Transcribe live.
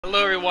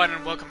Hello everyone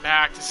and welcome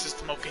back. This is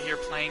Tomoka here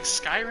playing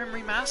Skyrim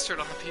Remastered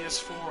on the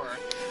PS4.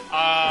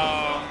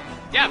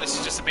 Yeah, this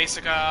is just a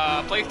basic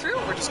playthrough.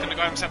 We're just gonna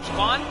go ahead and have some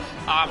fun.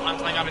 I'm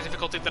playing on a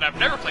difficulty that I've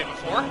never played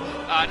before.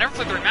 Never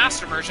played the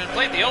remastered version.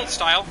 Played the old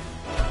style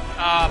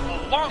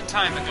a long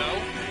time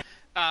ago.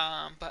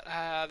 But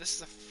this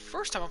is the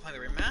first time I'm playing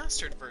the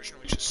remastered version,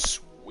 which is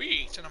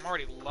sweet, and I'm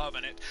already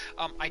loving it.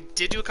 I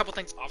did do a couple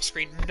things off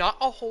screen, not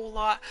a whole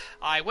lot.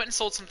 I went and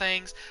sold some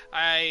things.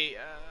 I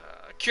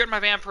cured my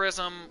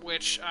vampirism,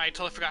 which I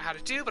totally forgot how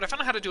to do, but I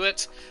found out how to do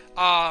it.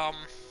 And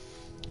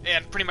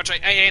pretty much I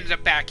ended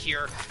up back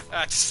here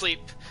to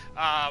sleep.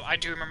 I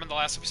do remember in the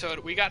last episode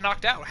we got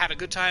knocked out, had a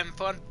good time,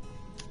 fun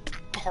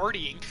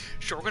partying.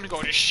 So we're gonna go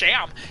to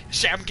Sam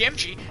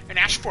Gamgee, and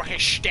ask for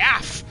his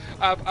staff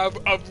of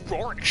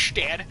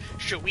Rorikstead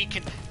so we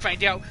can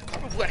find out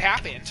what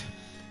happened.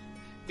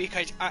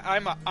 Because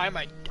I'm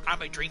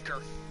a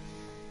drinker.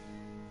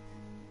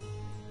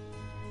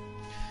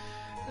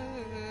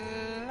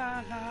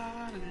 La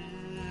la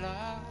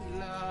la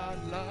la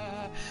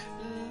la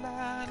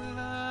la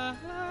la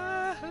la.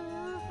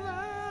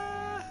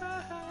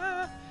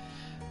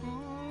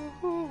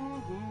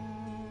 Ooh.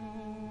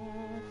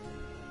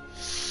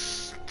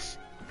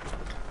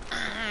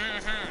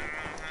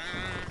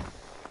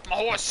 My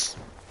horse.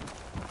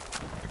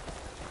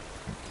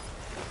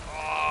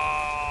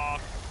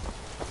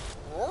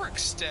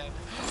 Rorikstead.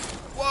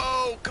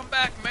 Whoa, come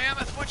back,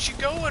 Mammoth. What you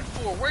going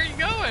for? Where you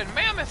going,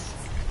 Mammoth?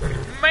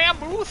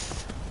 Mammoth?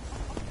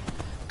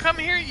 Come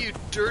here, you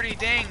dirty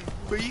dang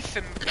beef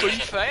and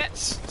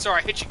beefettes.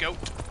 Sorry, I hit you, goat.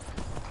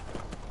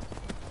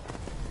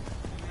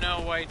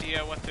 No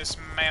idea what this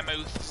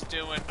mammoth is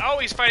doing. Oh,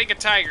 he's fighting a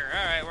tiger.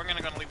 Alright, we're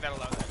gonna leave that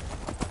alone then.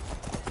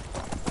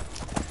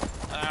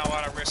 I don't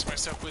want to risk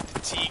myself with the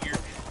tiger.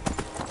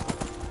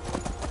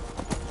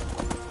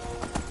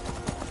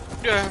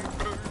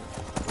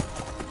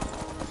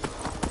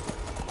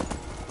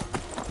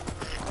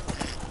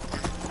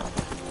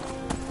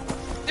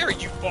 There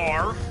you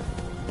are.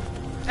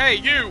 Hey,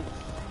 you!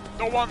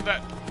 The one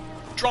that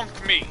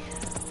drunk me.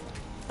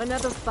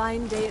 Another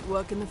fine day at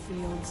work in the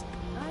fields.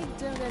 I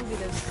don't envy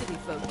those city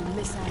folk who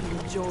miss out on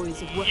the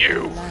joys of working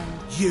the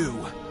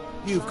land.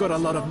 You've got a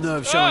lot of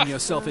nerve showing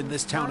yourself in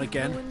this town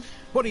again.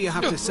 What do you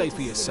have to say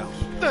for yourself?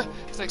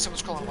 It's like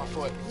someone's crawling on my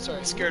foot. Sorry,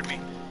 it scared me.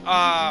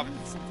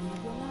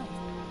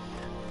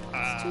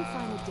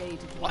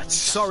 What?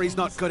 Sorry's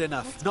not good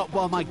enough. Not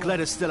while my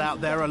Gleda's still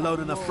out there alone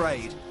and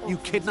afraid. You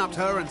kidnapped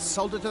her and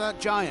sold her to that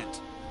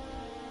giant.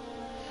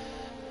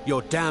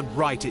 You're damn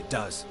right it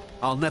does.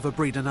 I'll never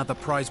breed another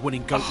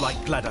prize-winning goat like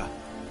Gleda.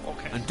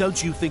 Okay. And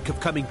don't you think of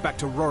coming back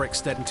to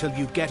Rorikstead until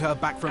you get her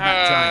back from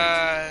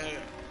that giant.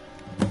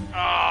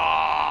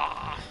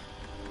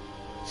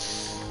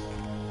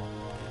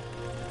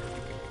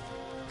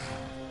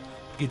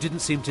 You didn't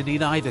seem to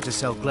need either to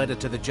sell Gleda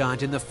to the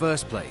giant in the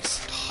first place.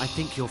 I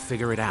think you'll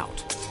figure it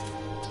out.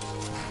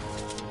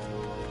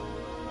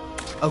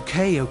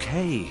 Okay.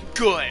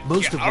 Good.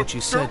 Most of what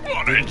you said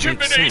didn't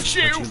make sense,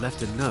 but you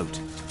left a note.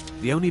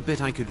 The only bit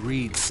I could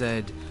read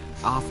said,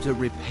 after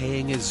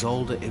repaying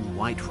Isolde in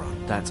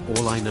Whiterun. That's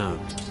all I know.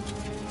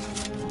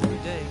 Every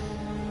day.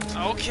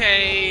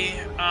 Okay,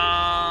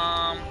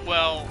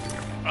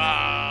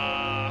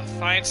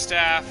 fine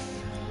staff.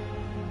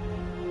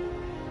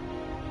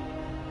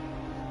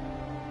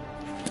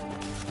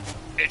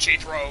 Itchy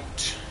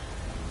throat.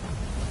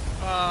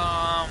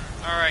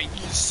 Alright,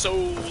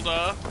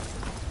 Isolde.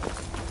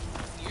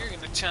 You're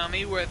gonna tell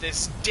me where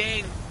this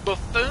dang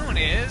buffoon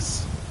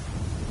is?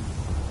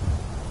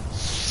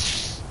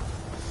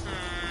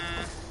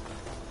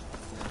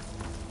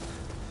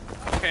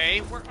 Okay,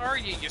 where are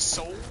you, you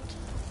sold?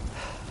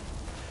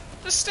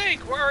 The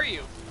stink, where are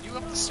you? You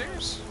up the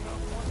stairs?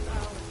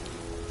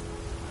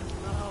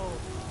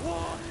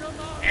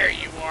 There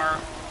you are.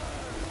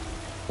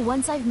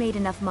 Once I've made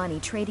enough money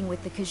trading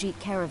with the Khajiit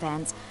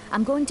caravans,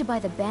 I'm going to buy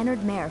the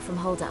bannered mare from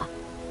Hulda.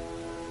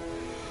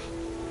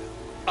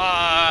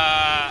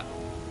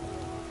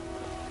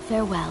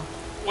 Farewell.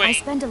 Wait. I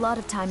spent a lot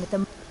of time with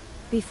them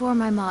before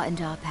my ma and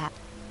Da passed.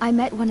 I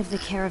met one of the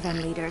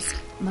caravan leaders,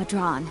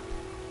 Madran.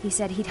 He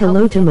said he'd help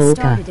me get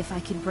started if I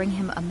could bring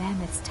him a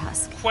mammoth's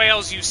tusk.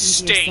 Whales, you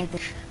stink. Said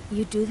that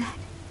you'd do that?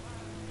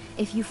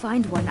 If you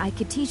find one, I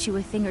could teach you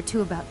a thing or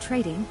two about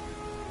trading.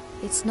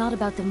 It's not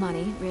about the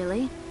money,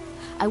 really.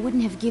 I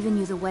wouldn't have given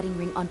you the wedding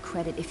ring on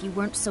credit if you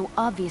weren't so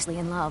obviously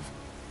in love.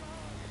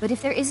 But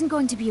if there isn't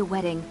going to be a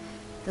wedding,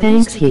 the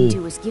least you can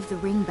do is give the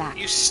ring back.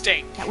 You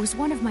stink. That was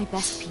one of my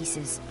best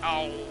pieces.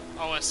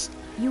 It's...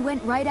 You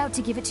went right out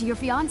to give it to your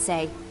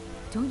fiancée.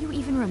 Don't you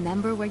even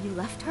remember where you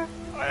left her?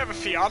 I have a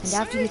fiancé.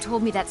 And after you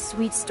told me that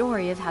sweet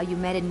story of how you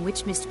met in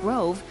Witchmist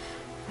Grove,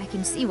 I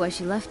can see why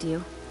she left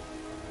you.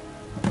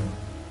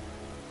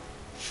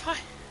 Fine.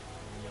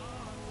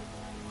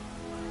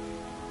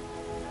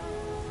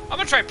 I'm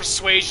gonna try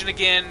persuasion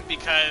again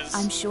because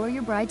I'm sure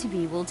your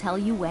bride-to-be will tell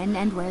you when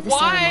and where the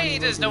ceremony will be. Why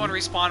does no one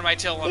respond when I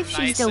tell them If she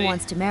nicely? still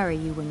wants to marry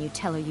you when you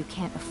tell her you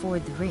can't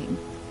afford the ring.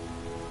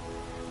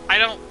 I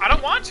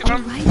don't want to. All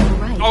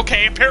right.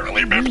 Okay,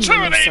 apparently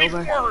intimidating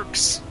sober.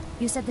 works.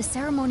 You said the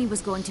ceremony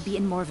was going to be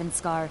in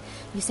Morvenskar.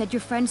 You said your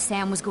friend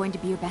Sam was going to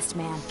be your best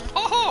man.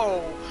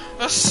 Oh,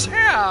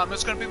 Sam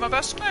is going to be my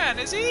best man,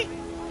 is he?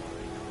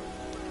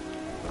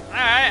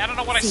 Alright, I don't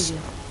know what See you.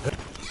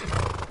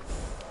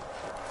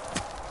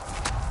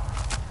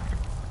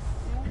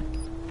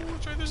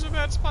 Ooh, sorry, there's a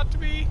bad spot to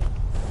be.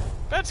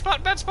 Bad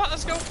spot, let's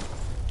go.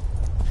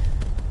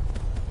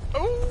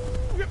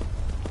 Oh, yep.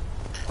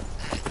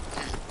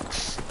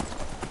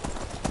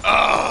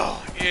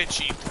 Oh,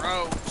 itchy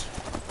throat.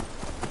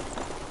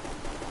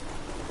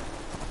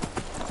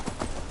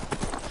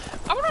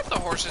 I wonder if the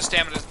horse's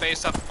stamina is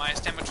based off of my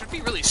stamina, which would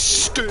be really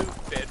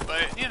stupid,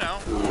 but, you know.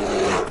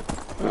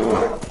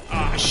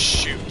 Ah,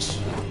 shoot.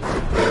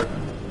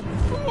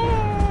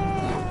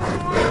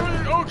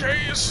 Oh, okay,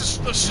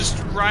 let's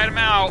just ride him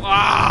out.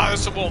 Ah,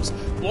 there's some wolves.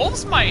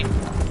 Wolves might...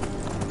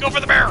 Go for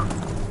the bear!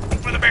 Go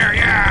for the bear,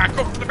 yeah!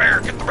 Go for the bear,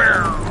 get the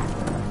bear!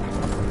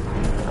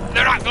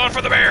 They're not going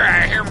for the bear!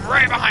 I hear him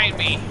right behind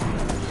me!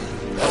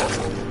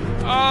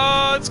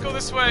 Let's go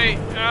this way.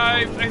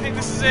 I think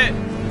this is it.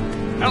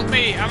 Help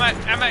me! I'm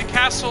at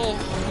Castle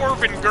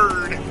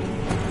Orvengerd.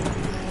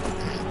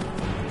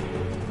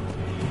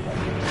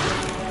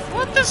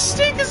 What the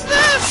stink is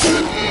this?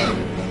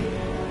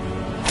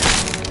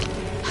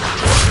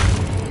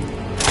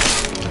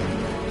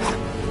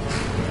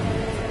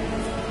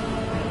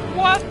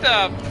 What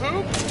the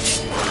poop?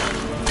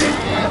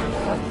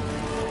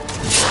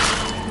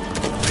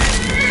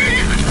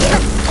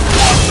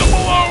 What the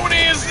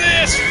baloney is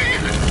this?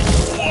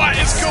 What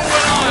is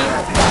going on?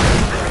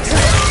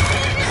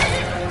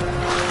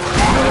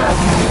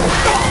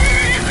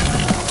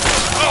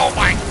 Oh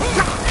my...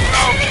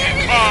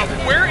 Okay,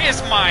 where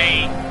is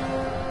my...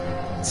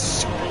 It's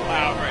super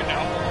loud right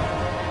now.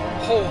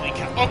 Holy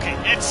cow. Okay,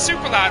 it's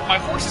super loud. My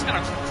horse is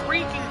gonna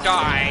freaking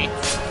die.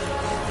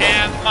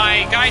 And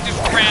my guy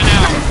just ran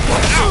out.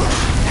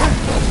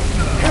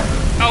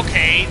 Ouch.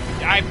 Okay,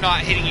 I'm not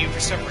hitting you for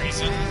some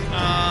reason.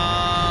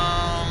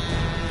 I'm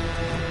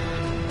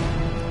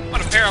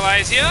gonna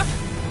paralyze you.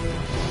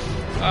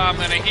 I'm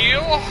gonna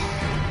heal.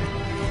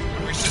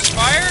 Resist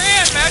fire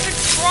and magic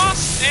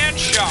frost and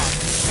shock.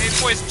 Maybe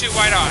poison 2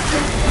 white eye.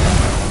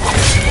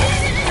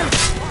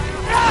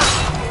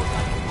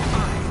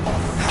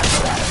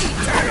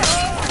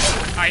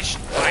 I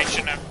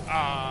shouldn't have.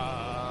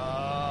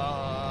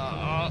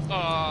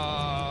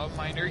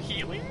 Minor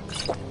healing.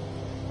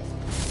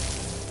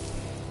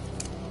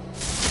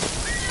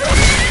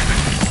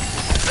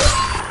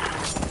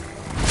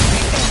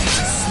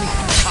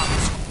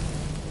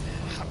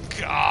 Oh,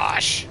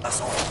 gosh.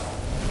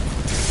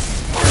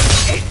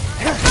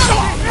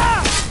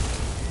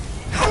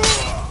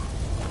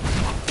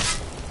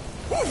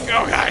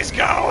 Go, guys,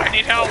 go! I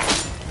need help.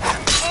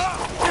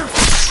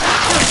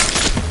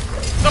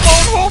 The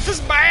lone wolf is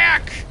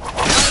back!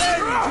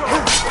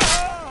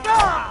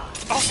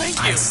 Oh, thank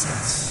you.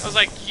 I was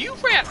like, you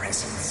ran.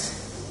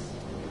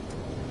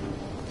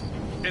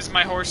 Is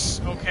my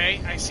horse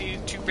okay? I see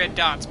 2 red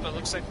dots, but it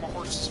looks like my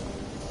horse is...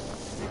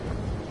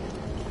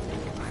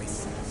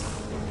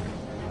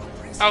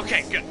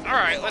 Okay, good.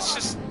 Alright, let's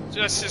just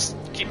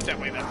keep it that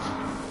way then.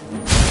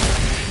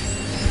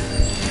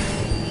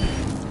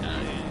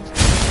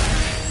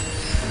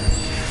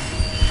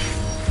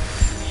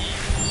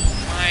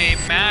 My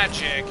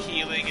magic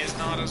healing is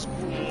not as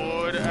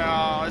good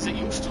as it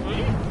used to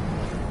be.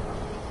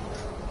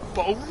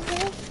 Bone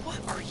Wolf? What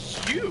are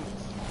you?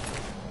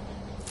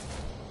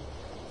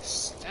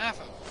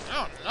 Staff of...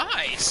 Oh,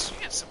 nice! You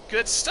got some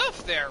good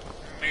stuff there,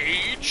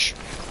 mage.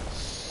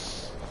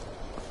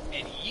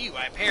 And you,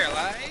 I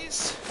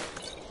paralyze.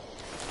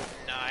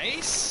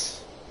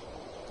 Nice.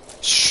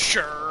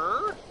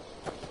 Sure.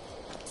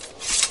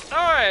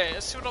 Alright,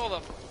 let's see what all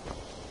the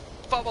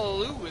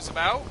bubbaloo is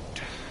about.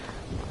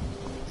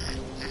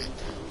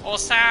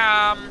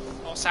 Osam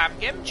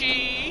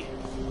Gimji.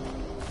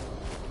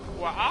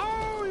 Where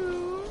are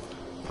you?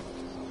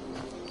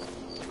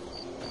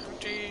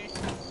 Empty.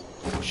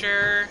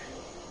 Sure.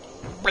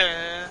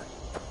 Bleh.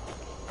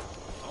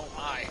 Oh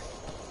my.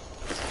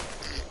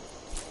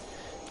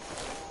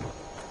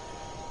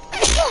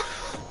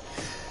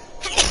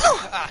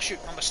 Ah, shoot,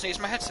 I'm gonna sneeze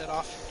my headset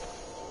off.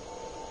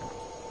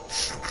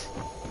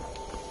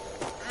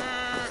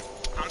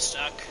 I'm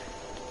stuck.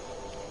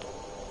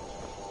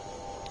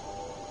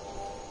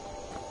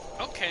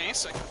 Okay,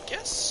 so I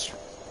guess...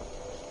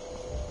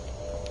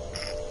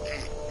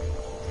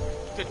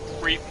 Good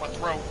grief, my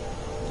throat.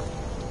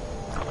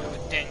 The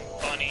dang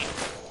bunny.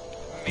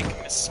 Making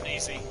me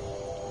sneezy.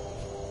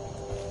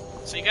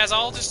 So you guys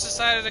all just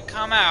decided to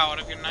come out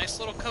of your nice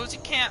little cozy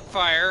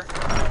campfire.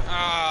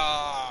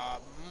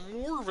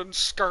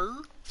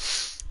 Morvenskar.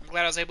 I'm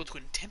glad I was able to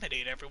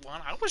intimidate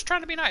everyone. I was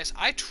trying to be nice.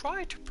 I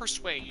tried to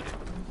persuade.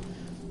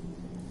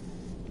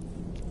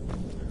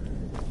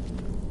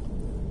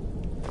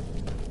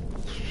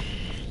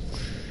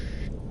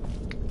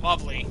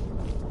 Lovely.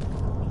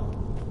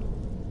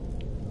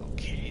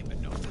 Okay, but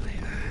no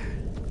fire.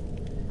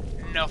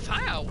 No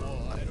firewood.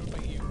 What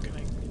about you? Can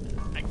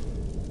I...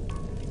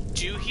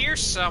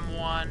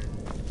 someone.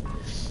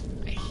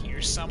 I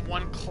hear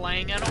someone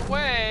clanging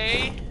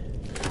away.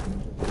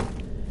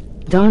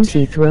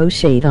 Dante throw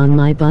shade on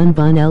my bun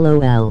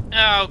lol.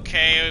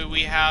 Okay,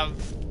 we have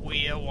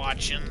Wea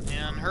watching,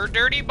 and her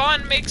dirty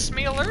bun makes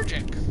me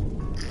allergic.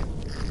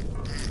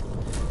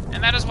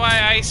 And that is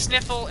why I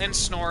sniffle and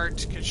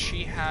snort, because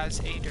she has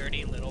a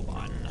dirty little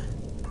bun.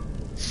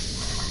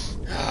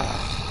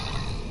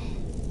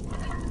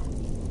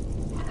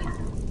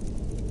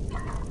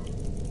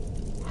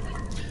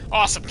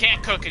 Awesome,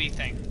 can't cook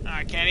anything.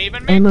 I can't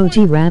even make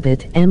Emoji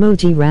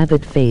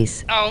rabbit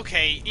face. Oh,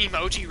 okay,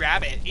 emoji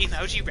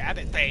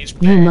rabbit face.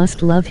 You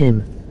must love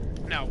him.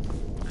 No,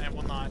 I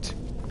will not.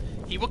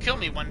 He will kill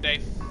me one day.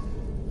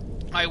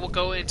 I will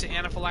go into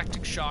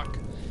anaphylactic shock,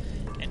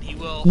 and he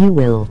will... You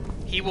will.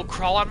 He will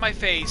crawl on my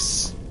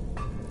face,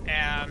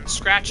 and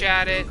scratch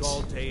at it.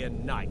 All day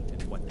and night,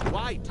 and what they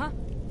white? Huh?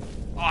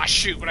 Aw,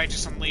 shoot, what I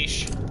just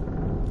unleash.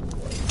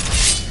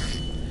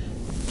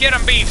 Get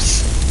him,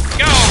 beefs!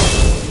 Go!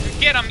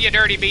 Get him, you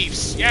dirty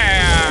beefs!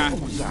 Yeah!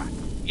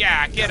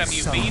 Yeah, get him,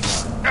 you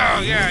beefs!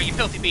 Oh, yeah, you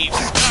filthy beefs!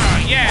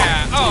 Oh,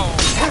 yeah! Oh,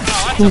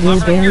 that's He a will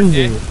lover. bury You're you.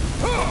 dead.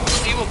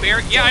 He will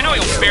bury... Yeah, I know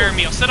he'll bury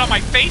me. He'll sit on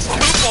my face,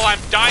 poop while I'm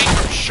dying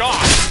from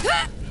shock.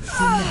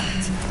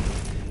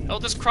 He'll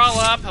just crawl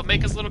up, he'll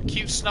make his little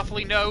cute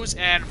snuffly nose,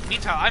 and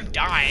meantime, I'm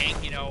dying,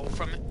 you know,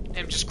 from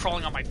him just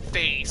crawling on my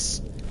face.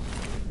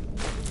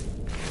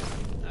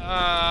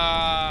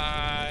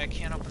 I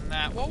can't open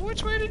that. Well,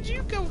 which way did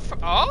you go from?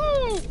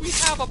 Oh, we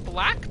have a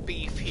black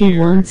beef here. He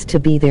wants to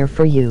be there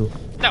for you.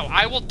 No,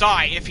 I will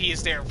die if he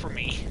is there for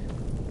me.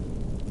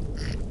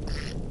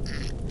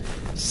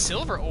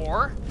 Silver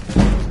ore?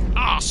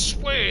 Ah,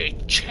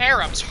 sweet.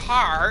 Cherub's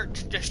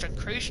heart just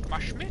increased my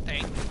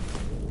smithing.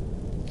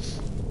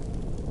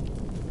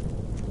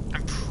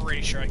 I'm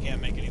pretty sure I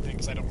can't make anything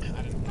because I didn't.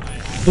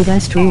 It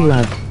is true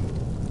love.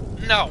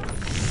 No,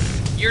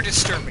 you're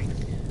disturbing.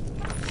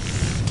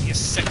 You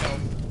sicko.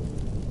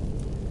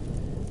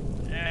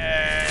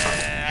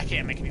 I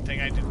can't make anything.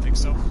 I didn't think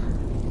so.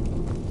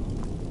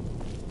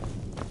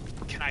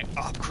 Can I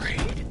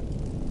upgrade?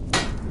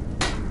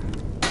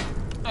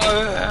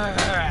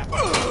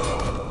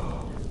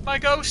 My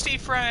ghosty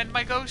friend,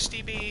 my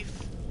ghosty beef.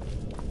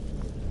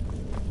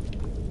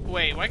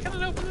 Wait, why can't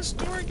I open this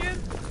door again?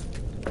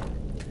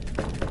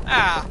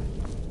 Ah.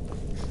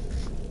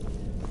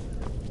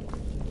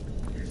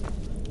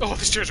 Oh,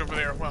 the stairs over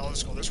there. Well,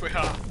 let's go this way,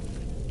 huh?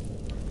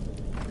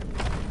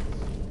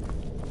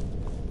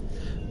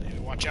 Maybe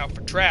watch out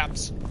for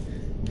traps.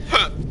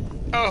 Huh.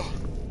 Oh.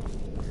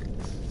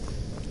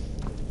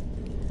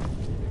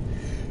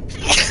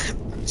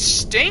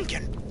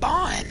 Stinking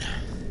bun.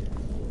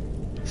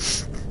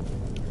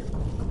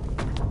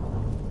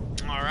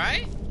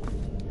 Alright.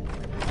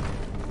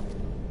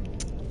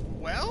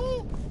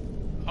 Well,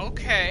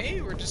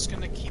 okay, we're just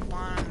gonna keep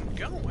on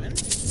going.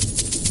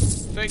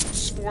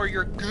 Thanks for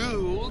your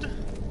gold.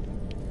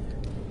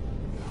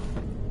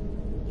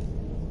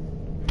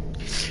 I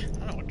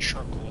don't know what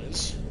charcoal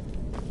is.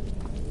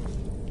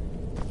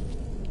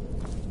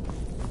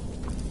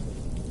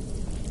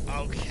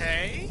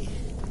 Okay.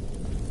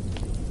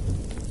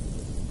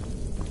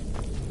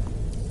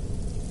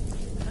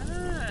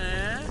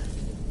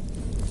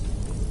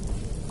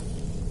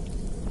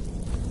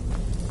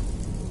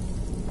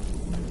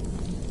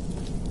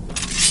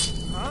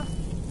 Huh?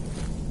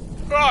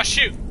 Oh,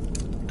 shoot!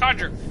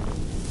 Conjure.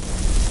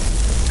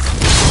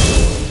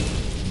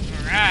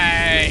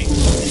 Alright.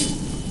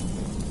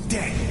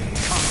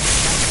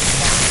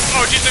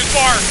 Oh, Jesus,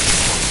 far!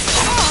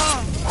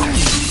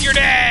 You're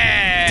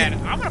dead!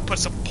 I'm gonna put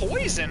some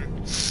poison.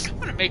 I'm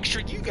gonna make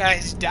sure you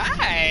guys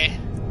die.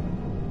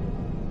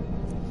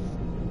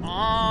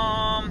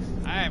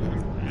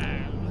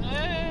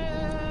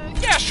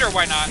 Yeah, sure,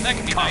 why not? That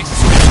could be nice.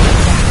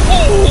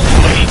 Holy!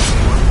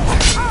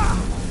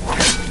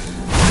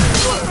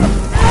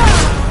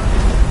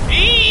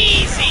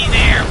 Easy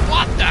there!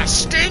 What the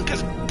stink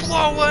is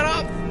blowing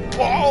up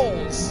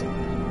balls?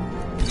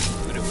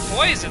 Gonna do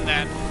poison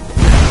then.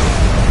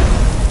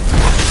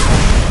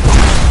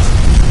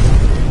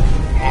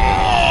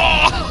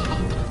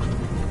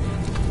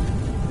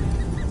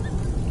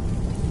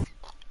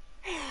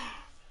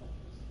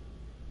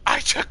 I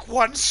took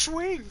one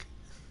swing.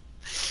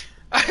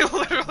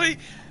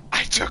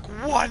 I took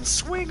one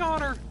swing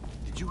on her.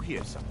 Did you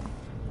hear something?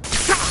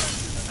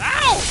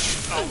 Ouch!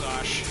 Oh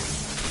gosh.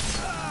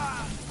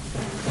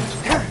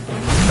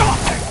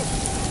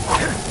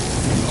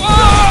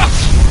 Ah!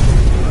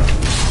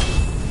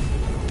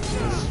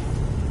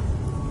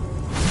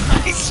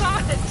 I saw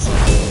it.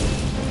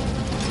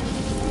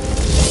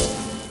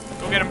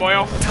 Go get him,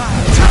 boyo.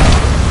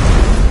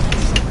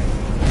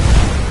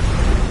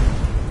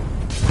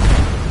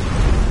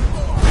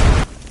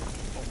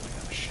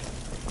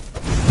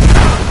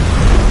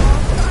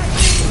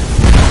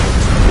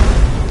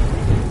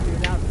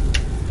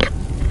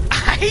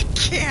 I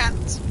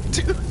can't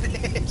do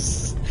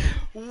this.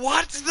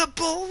 What's the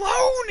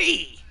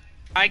baloney?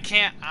 I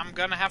can't. I'm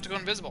gonna have to go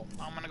invisible.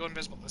 I'm gonna go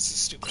invisible. This is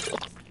stupid.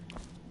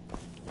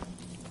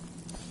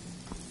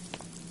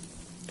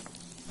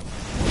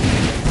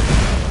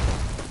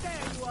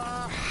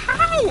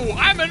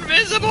 I'm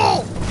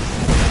invisible!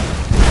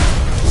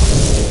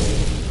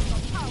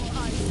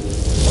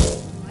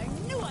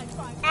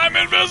 I'm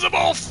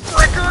invisible,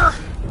 fricker!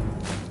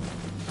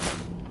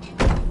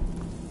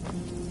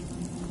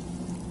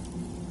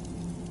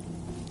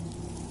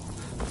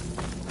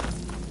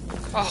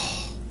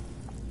 Oh,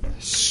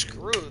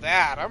 screw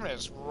that. I'm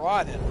just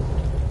running.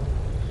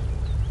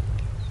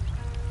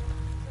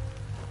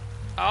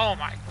 Oh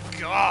my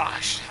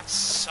gosh, that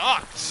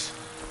sucked.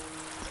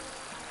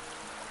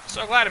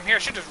 So glad I'm here. I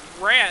should have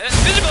just ran.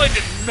 Invisibility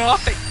did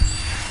nothing.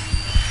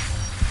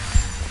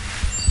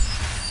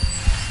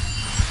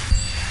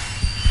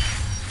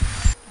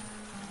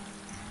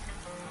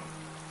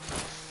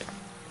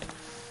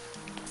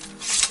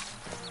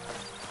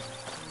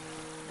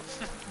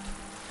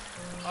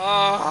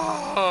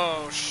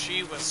 Oh,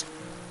 she was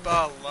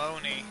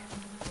baloney.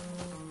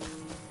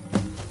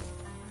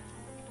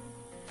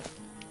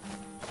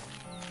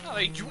 Oh,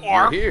 you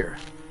are? You're here.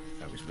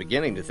 I was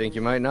beginning to think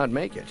you might not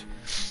make it.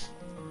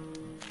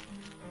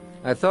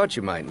 I thought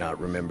you might not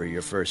remember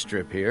your first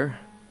trip here.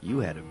 You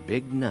had a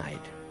big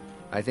night.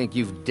 I think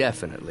you've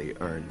definitely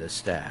earned the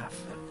staff.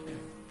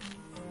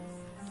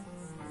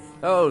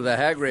 Oh, the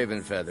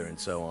Hagraven feather and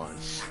so on.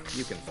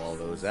 You can fall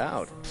those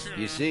out.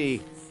 You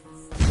see,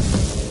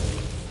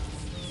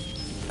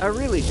 I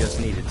really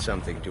just needed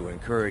something to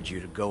encourage you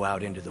to go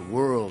out into the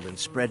world and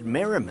spread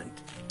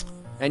merriment.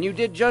 And you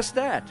did just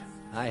that.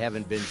 I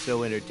haven't been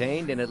so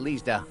entertained in at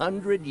least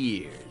 100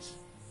 years.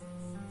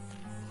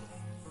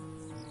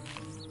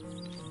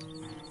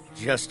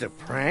 Just a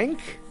prank?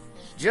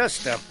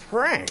 Just a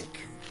prank?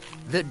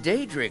 The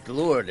Daedric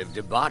Lord of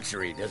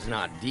Debauchery does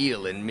not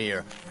deal in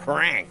mere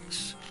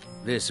pranks.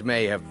 This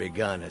may have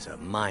begun as a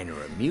minor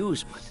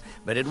amusement,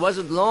 but it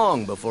wasn't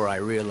long before I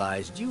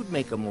realized you'd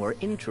make a more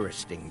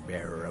interesting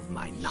bearer of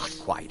my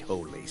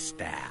not-quite-holy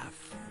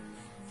staff.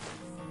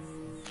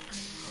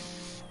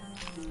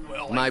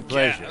 Well, My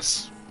pleasure.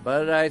 guess.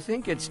 But I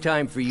think it's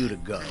time for you to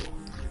go.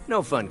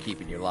 No fun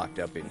keeping you locked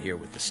up in here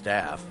with the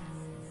staff.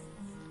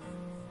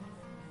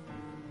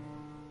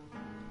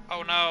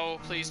 Oh no,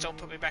 please don't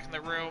put me back in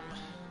the room.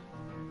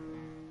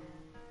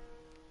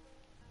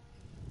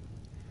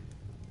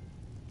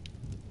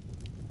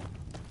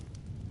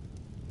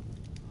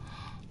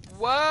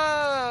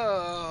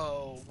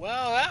 Whoa!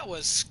 Well, that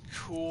was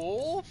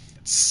cool.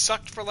 It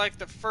sucked for like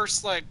the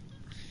first, like...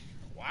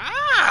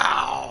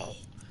 Wow!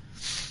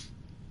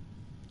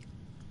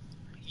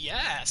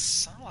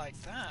 Yes, I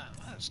like that.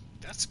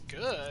 That's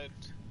good.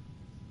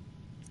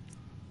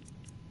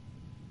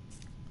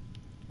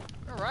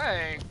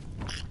 Alright.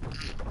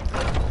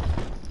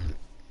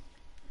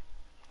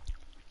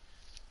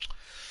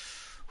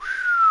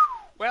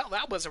 Well,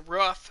 that was a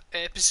rough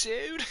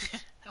episode.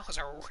 That was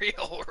a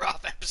real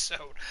rough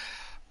episode.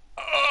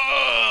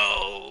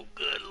 Oh,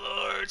 good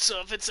lord! So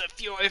if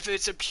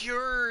it's a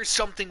pure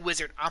something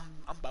wizard, I'm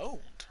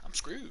boned. I'm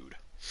screwed.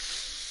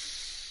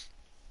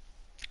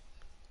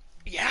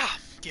 Yeah.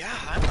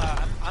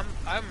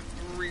 I'm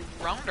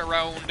round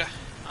around.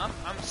 I'm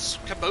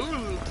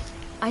kabooled.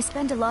 I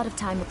spend a lot of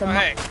time with them.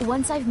 Hey.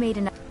 Once I've made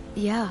enough.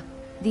 Yeah,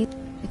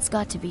 it's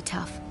got to be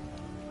tough.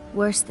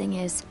 Worst thing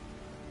is,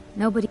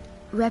 nobody.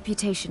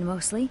 Reputation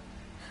mostly.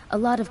 A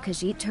lot of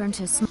Khajiit turned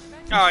to smoke.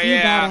 Oh, A few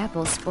yeah. bad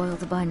apples spoil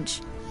the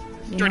bunch.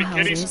 You Dirty know how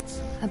it kitties.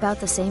 is. About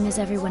the same as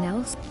everyone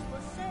else.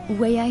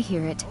 Way I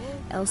hear it,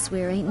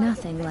 elsewhere ain't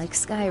nothing like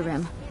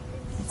Skyrim.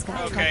 It's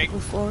got Okay. tropical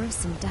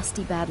forests and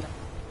dusty badlands.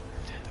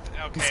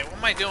 Okay, what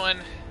am I doing?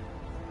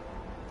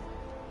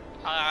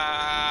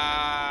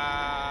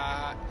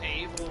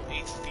 Able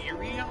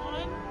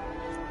Aetherion?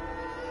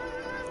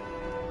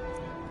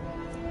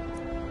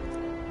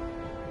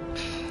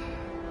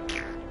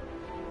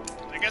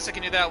 I guess I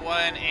can do that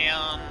one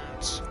and...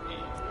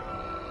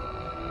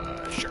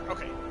 sure,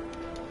 okay.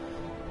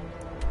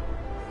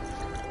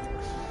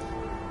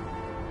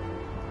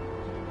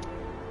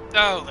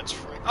 Oh, that's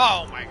right.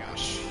 Oh my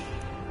gosh.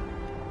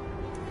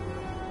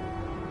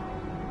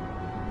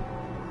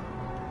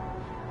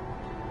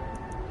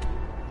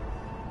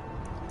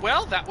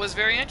 Well, that was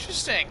very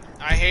interesting.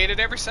 I hated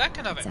every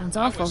second of it. Sounds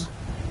I awful. was-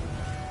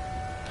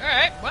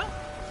 Alright, well.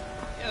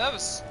 Yeah, that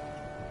was...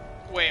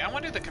 Wait, I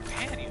want to do the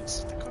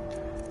companions.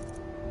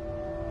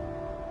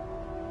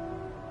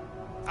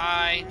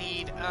 I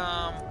need,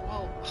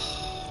 well...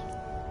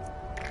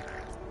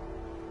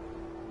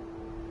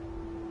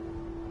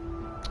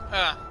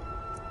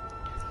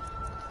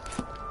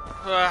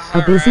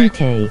 A busy alright.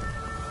 day.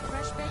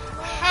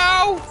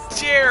 How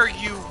dare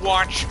you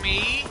watch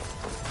me?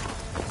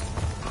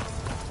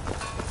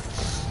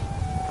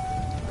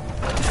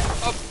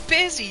 A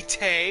busy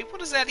day? What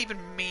does that even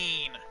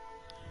mean?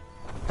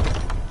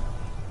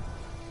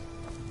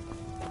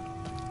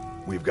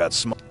 We've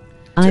got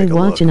I Take a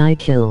watch look. and I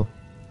kill.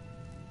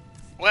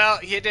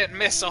 Well, you didn't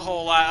miss a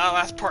whole lot. That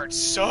last part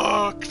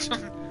sucked.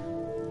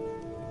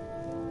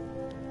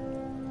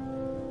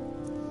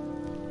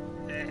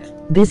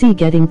 Busy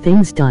getting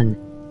things done.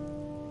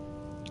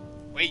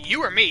 Wait,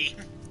 you or me?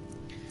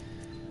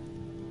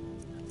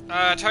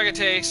 Target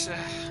takes...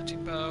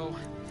 bow.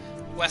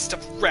 west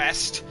of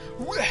Rest.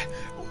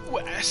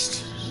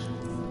 West.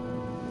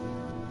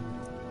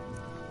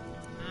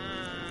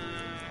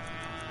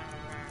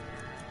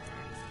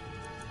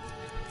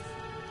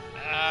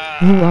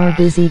 You are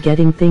busy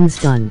getting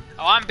things done.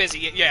 Oh, I'm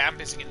busy. Yeah, I'm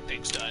busy getting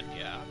things done.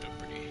 Yeah, I'm doing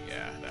pretty.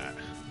 Yeah, that.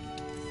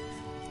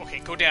 Okay,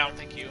 go down.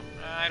 Thank you.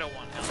 I don't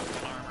want helmet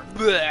and armor.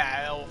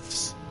 Blah,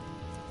 elves.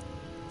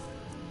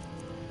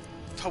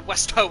 To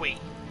West Hoey.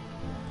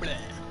 Blah.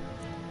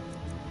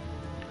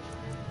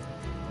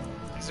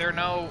 Is there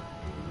no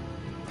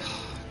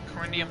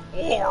Coryndium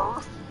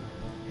ore?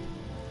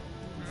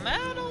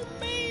 Metal,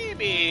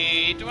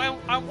 maybe. Do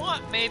I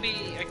want maybe?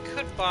 I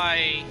could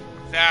buy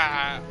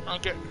that. I'll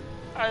get.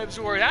 I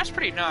absorb. That's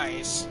pretty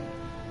nice.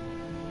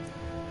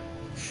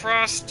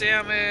 Frost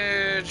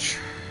damage.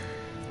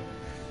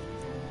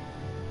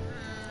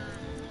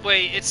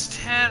 Wait,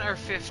 it's 10 or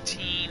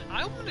 15.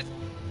 I want to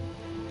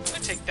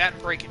take that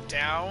and break it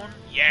down.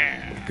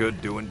 Yeah.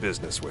 Good doing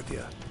business with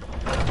you.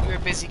 We're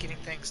busy getting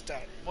things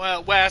done.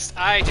 Well, West,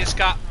 I just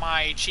got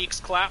my cheeks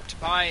clapped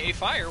by a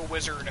fire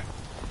wizard.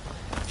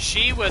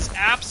 She was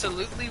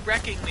absolutely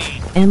wrecking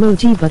me.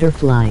 Emoji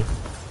butterfly.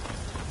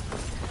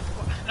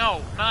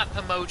 No, not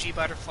emoji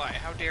butterfly.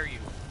 How dare you?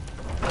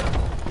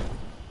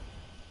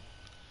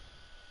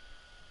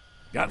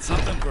 Got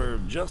something for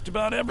just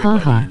about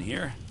everybody in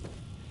here.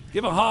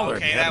 Give a holler.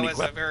 Okay, that was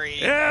a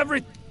very...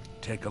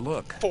 Take a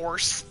look.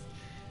 Force.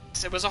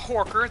 It was a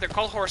horker. They're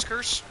called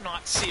horskers,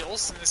 not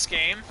seals in this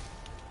game.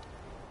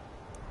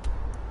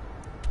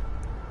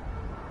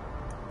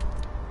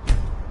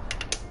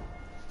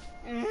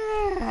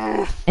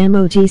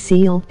 Emoji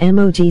seal.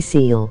 Emoji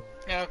seal.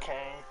 Okay.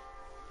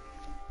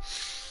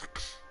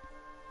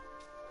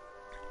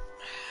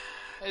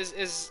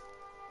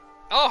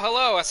 Oh,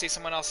 hello! I see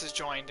someone else has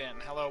joined in.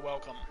 Hello,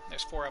 welcome.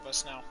 There's 4 of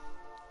us now.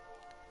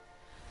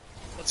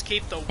 Let's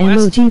keep the west...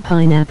 Emoji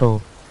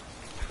pineapple.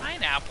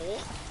 Pineapple?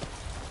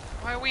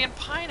 Why are we in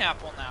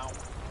pineapple now?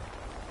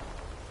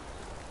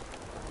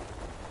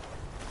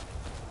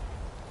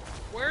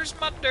 Where's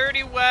my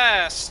dirty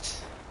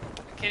west?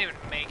 I can't even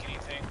make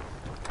anything.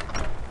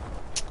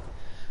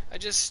 I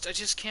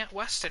just can't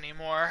west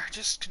anymore.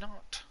 Just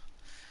not.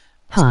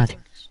 Hot.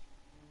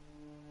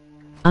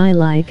 I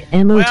like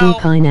emoji well,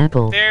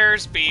 pineapple.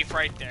 There's beef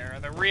right there.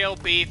 The real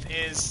beef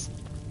is...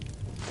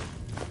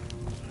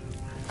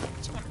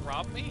 Did someone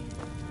rob me?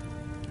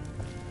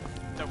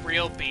 The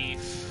real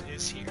beef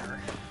is here.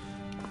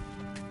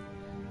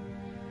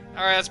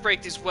 Alright, let's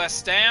break these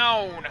wests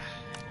down.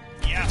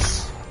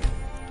 Yes.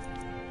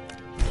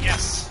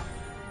 Yes.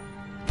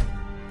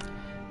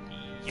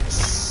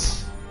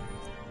 Yes.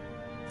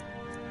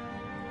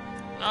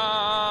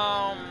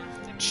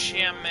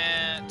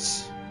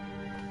 Enchantment.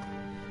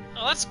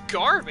 Oh, that's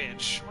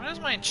garbage. What is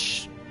my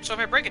so if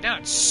I break it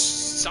down, it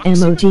sucks.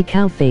 Emoji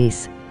cow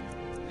face.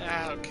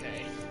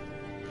 Okay.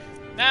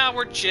 Now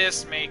we're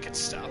just making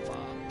stuff up.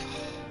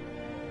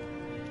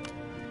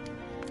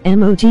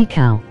 Emoji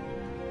cow.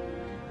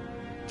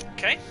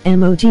 Okay.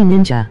 Emoji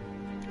ninja.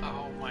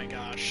 Oh my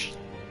gosh.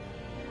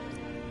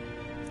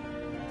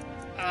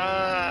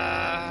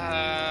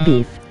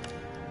 Beef.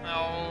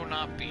 No,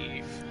 not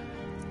beef.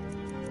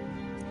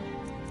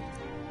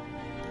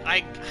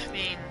 I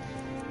mean...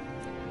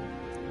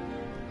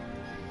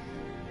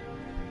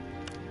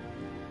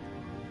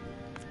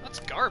 That's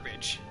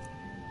garbage.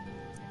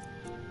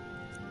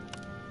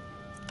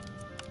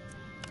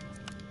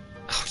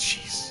 Oh,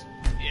 jeez.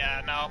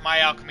 Yeah, no, my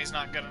alchemy's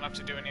not good enough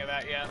to do any of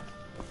that yet.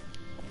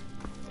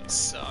 It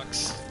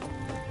sucks.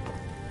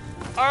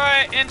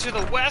 Alright, into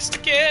the west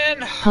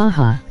again!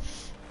 Haha.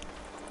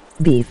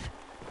 Beef.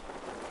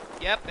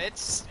 Yep,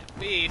 it's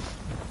beef.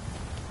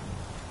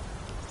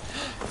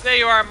 There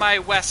you are, my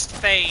West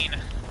Thane.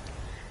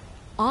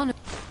 Honor.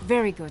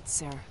 Very good,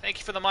 sir. Thank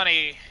you for the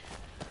money.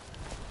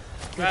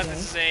 Glad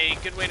this is a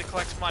good way to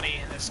collect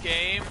money in this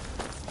game.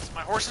 This is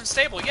my horse and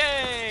stable,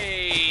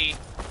 yay!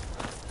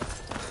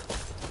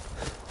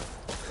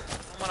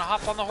 I'm gonna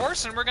hop on the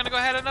horse and we're gonna go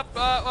ahead and up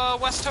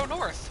West Toe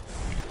North.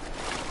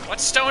 What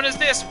stone is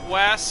this,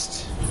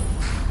 West?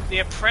 The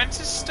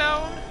Apprentice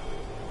Stone?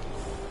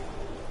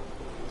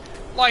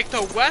 Like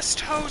the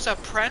West Hoe's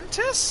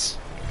Apprentice?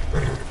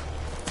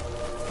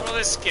 What will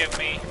this give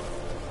me?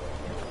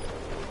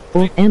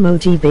 Or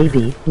emoji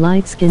baby,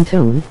 light skin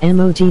tone,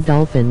 emoji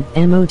dolphin,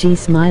 emoji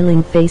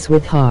smiling face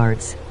with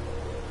hearts.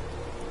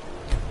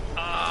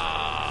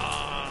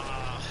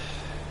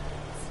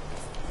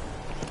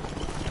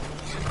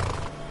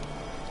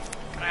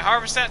 Can I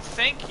harvest that?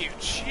 Thank you.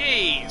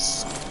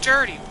 Jeez.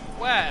 Dirty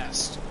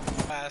West.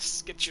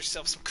 West, get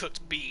yourself some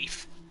cooked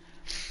beef.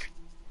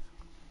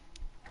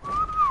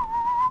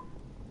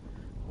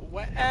 Oh,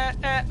 there's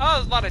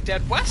a lot of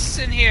dead Wests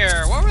in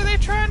here. What were they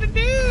trying to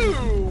do?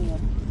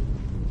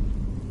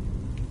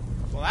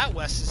 Well, that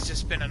West has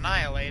just been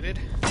annihilated.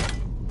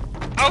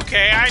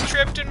 Okay, I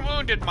tripped and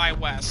wounded my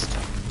West.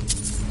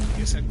 I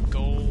guess a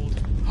gold.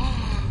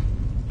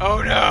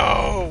 Oh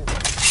no!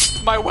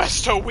 My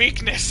Westo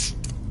weakness!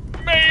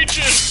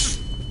 Mages!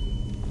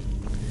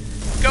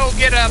 Go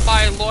get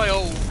my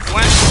loyal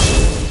West!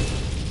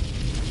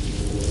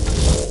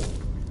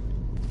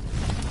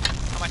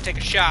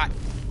 take a shot.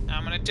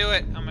 I'm gonna do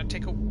it. I'm gonna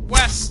take a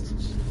west.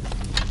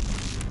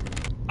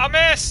 I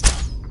missed!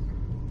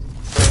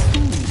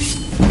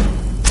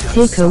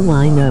 Take a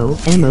wino,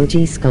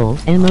 emoji skull,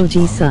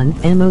 emoji sun,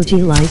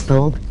 emoji light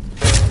bulb.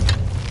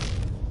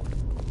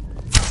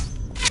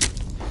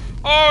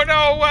 Oh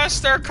no,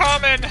 West, they're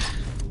coming!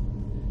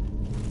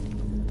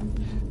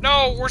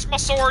 No, where's my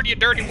sword, you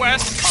dirty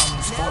West?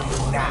 Comes for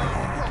you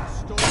now.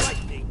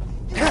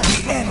 The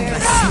endless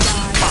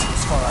night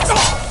comes for us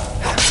all.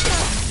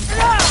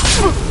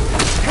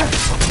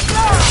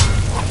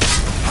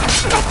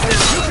 You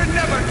can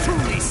never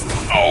truly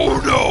stop.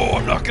 Oh no,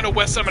 I'm not gonna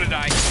West, I'm gonna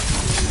die.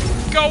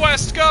 Go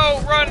West,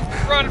 go!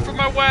 Run for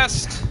my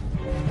West!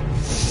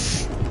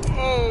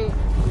 Oh.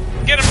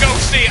 Get him,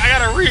 Ghosty, I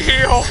gotta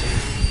re-heal!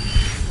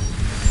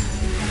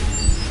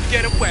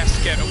 Get a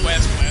West, and a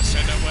West,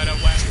 and a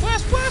West,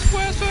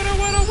 West, and a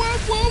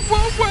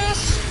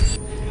West.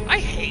 I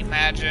hate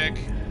magic.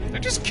 They're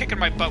just kicking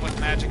my butt with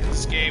magic in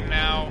this game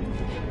now.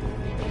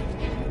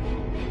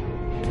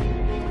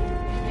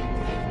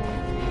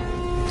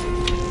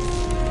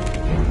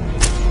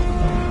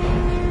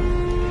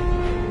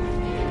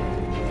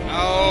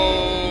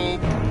 Oh.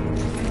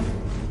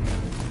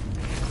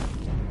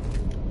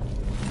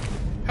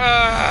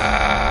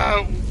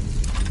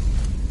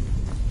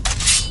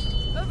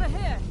 Over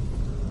here.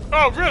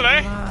 Oh,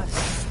 really?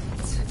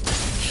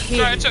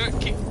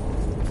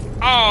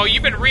 Oh,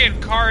 you've been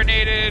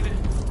reincarnated.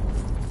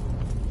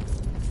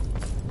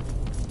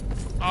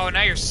 Oh,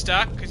 now you're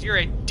stuck because you're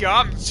a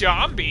dumb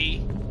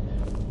zombie.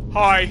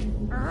 Hi.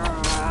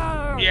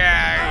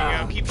 Yeah, there you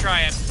go. Keep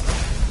trying.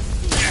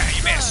 Yeah,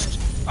 you missed.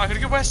 I gotta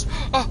get West.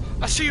 Oh,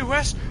 I see you,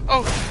 West.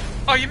 Oh,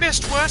 you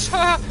missed, West.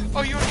 Oh,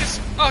 you wanna get?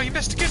 Oh, you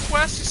missed again,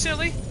 West. You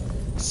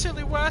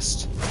silly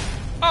West.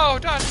 Oh,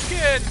 dodge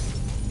again.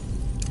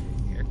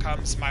 Here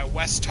comes my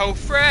Westo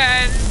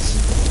friend.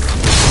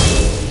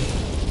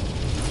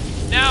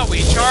 Now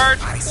we charge.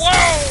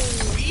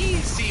 Whoa,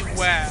 easy,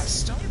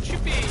 West. Don't you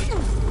be?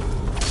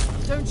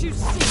 Don't you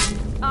see?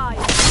 No,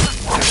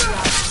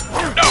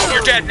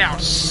 you're dead now.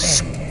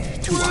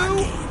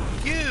 Screw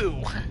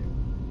you.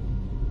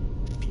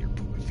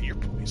 Fear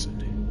poison.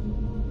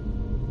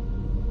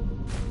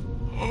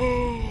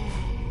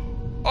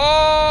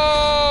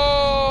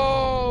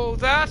 Oh,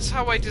 that's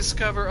how I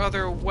discover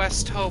other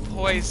Westo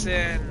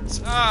poisons.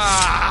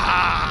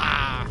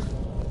 Ah.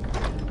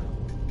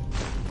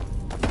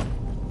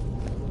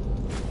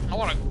 I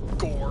want to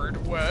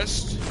gourd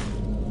West.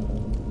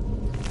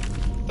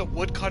 The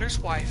woodcutter's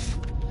wife.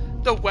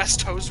 The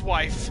Westo's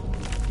wife.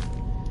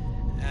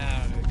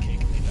 Okay,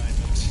 give me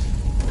diamond.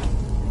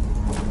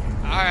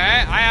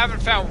 Alright, I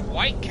haven't found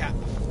white cat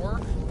before.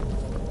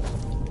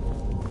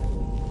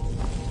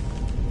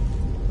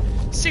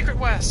 Secret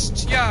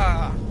West,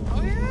 yeah.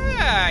 Oh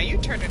yeah, you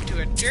turned into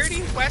a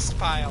dirty West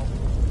pile.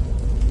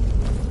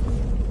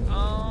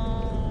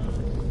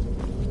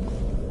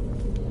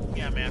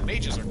 Yeah, man,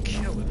 mages are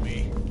killing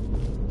me.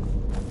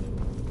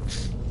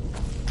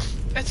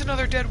 It's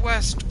another dead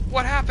West.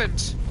 What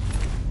happened?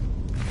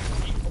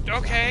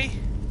 Okay.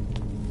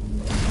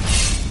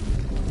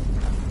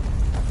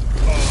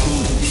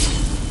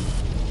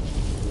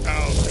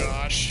 Oh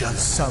gosh. Does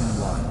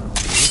someone,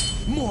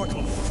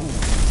 mortal fool,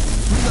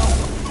 know?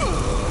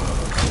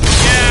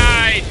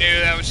 Yeah, I knew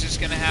that was just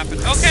gonna happen.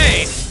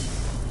 Okay.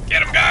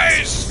 Get him,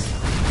 guys!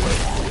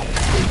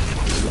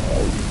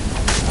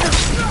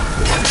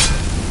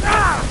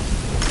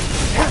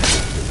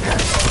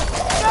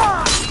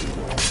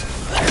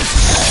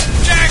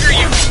 Dagger,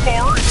 you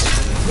fart!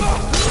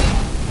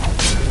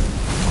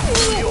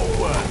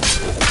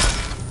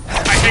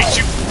 I hate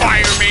you,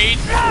 fire maid!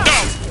 No!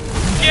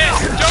 Yes,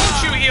 don't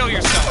you heal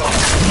yourself!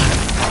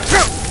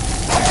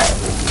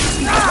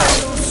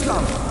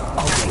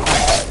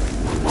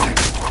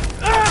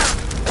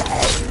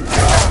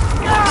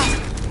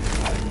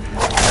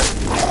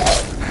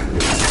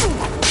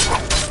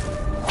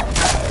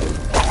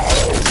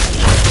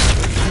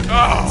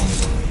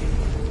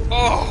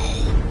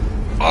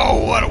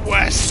 Oh, what a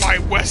West! My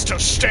Westo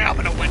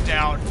stamina went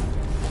down.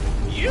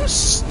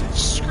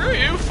 Screw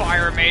you,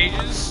 fire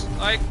mages.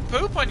 Like,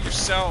 poop on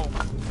yourself.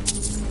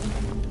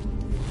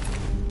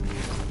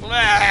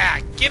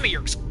 Blah, give me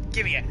it.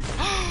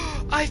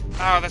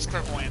 Oh, that's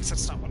clairvoyance.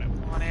 That's not what I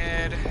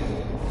wanted.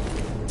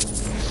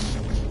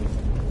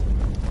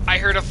 I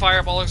heard a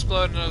fireball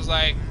explode and I was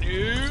like,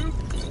 nope.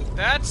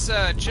 That's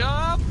a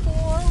job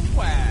for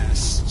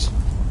West.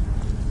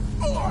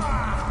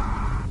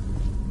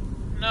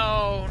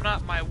 No,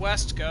 not my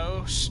West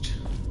ghost.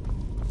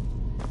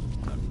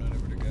 I'm not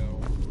ever to go.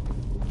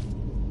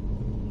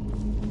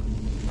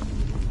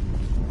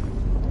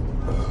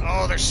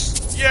 Oh,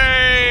 there's...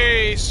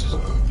 Yay!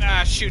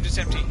 Ah, shoot, it's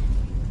empty.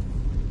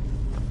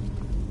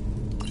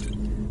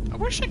 I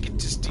wish I could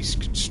just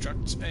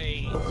deconstruct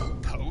a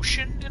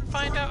potion and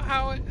find out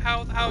how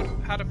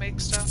to make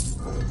stuff.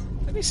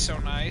 That'd be so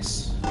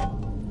nice.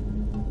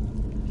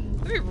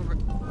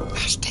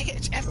 Gosh, take it,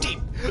 it's empty.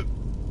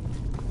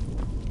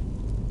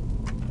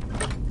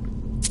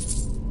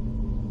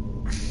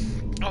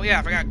 Oh yeah,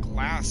 I forgot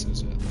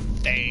glasses.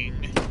 something.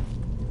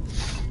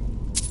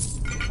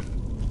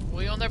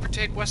 We'll never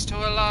take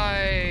Westo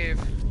alive.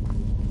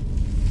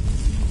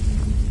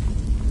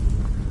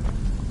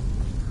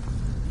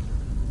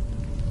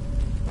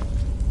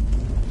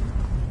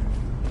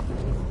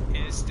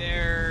 Is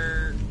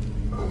there...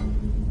 Oh,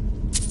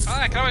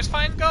 I can always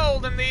find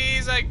gold in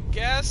these, I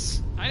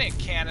guess. I need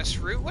Canis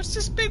root. What's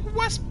this big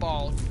West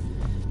ball?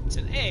 It's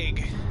an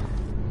egg.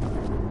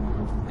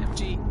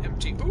 Empty,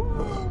 empty.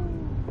 Ooh!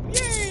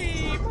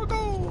 Yay! More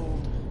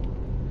gold!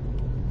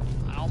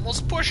 I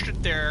almost pushed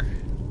it there.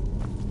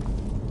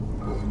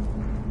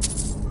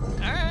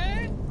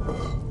 Alright.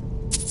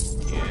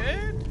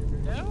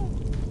 Good. No.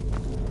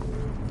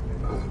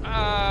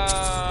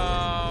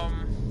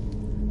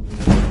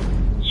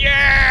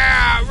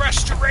 Yeah!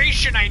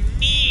 Restoration I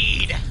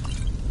need!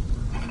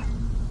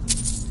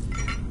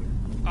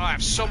 Oh, I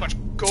have so much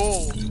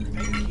gold.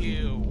 Thank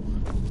you.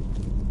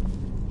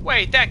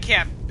 Wait, that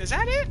can't... Is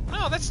that it?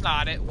 No, that's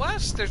not it.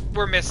 What?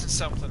 We're missing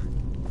something.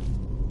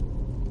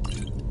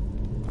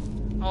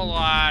 Hold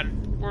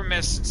on. We're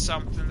missing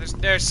something.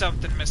 There's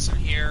something missing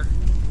here.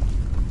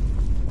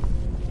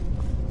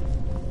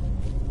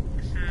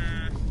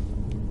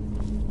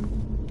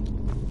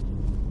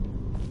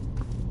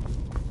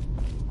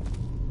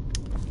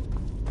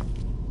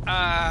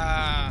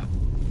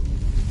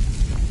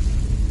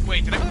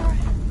 Wait, did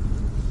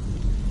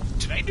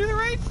I do the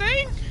right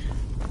thing?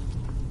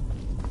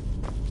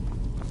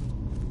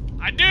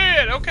 I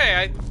did!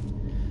 Okay,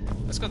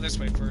 let's go this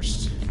way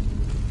first.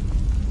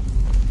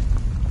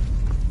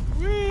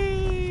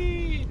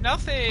 Whee!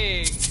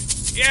 Nothing!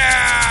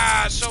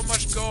 Yeah! So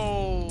much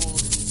gold!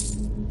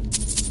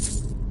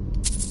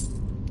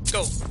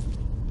 Go!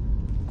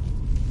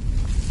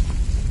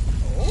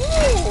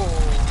 Ooh!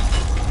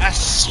 A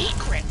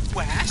secret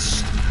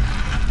quest!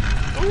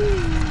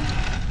 Ooh!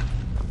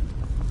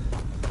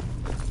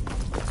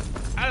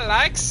 I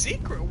like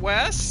secret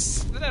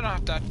quests. Then I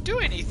don't have to do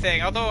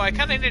anything. Although I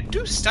kind of need to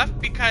do stuff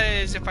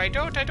because if I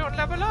don't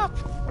level up.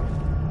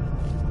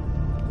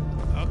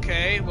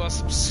 Okay, well,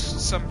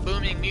 some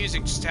booming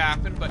music just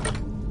happened, but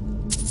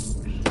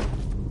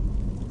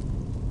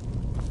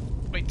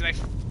wait, did I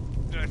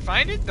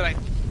find it?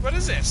 What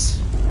is this?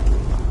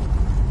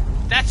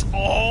 That's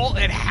all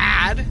it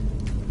had?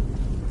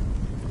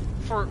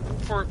 For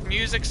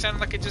music, sounded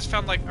like it just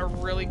found like a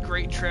really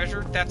great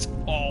treasure. That's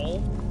all?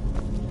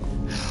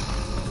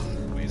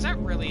 Wait, is that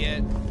really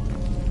it?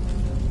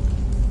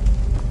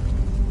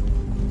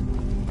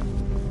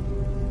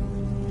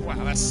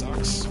 Wow, that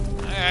sucks.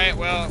 Alright,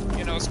 well,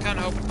 you know, I was kind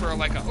of hoping for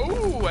like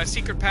a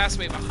secret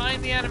passway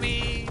behind the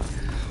enemy,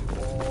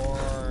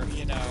 or,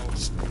 you know,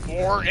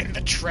 more in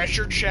the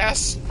treasure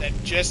chest than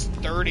just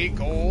 30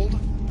 gold.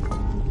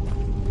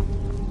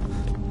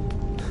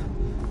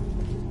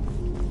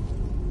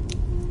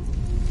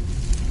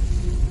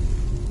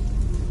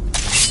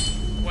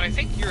 Well, I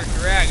think you're a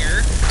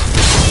dragger.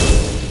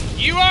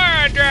 You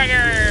are a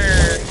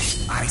dragger!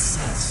 I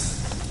sense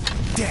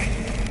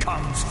death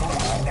comes for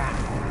you now.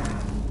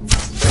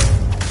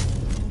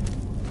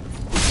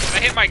 Did I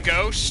hit my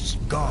ghost?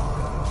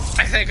 God.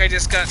 I think I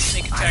just got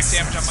sneak attack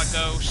damage on my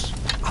ghost.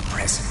 A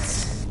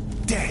presence.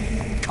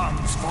 Death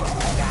comes for you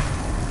now.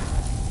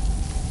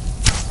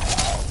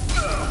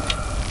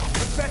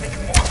 Pathetic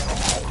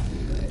mortal.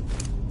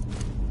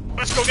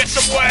 Let's go get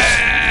some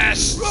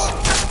West!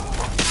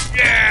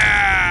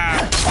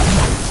 Yeah!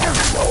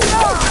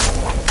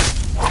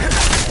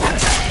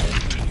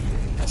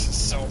 This is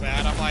so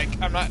bad.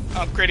 I'm not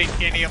upgrading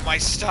any of my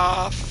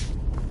stuff.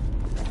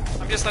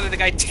 I'm just letting the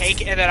guy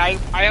take it, and then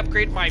I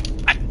upgrade my...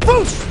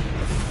 Boost!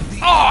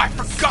 Oh, I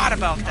forgot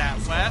about that,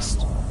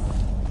 West.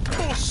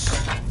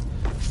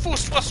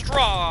 Fust was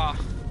draw.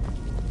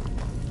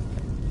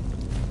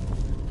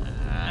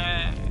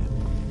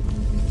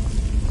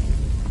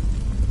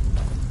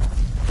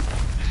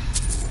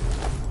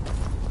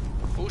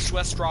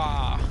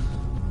 Westra.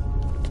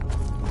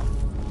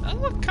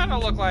 That kind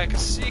of look like a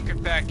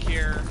secret back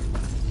here.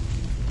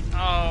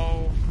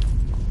 Oh.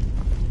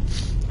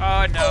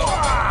 Oh no.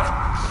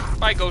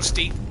 Bye,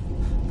 Ghosty.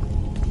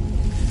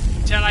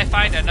 Until I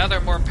find another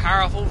more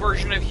powerful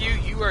version of you,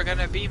 you are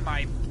gonna be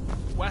my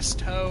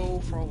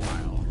Westo for a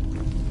while.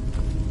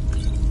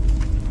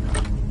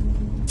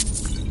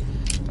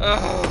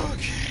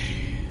 Okay.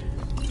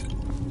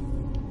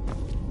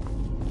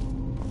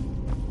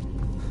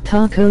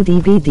 Taco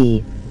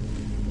DVD.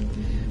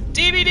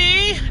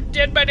 DVD!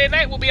 Dead by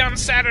Daylight will be on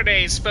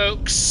Saturdays,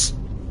 folks.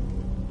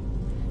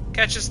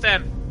 Catch us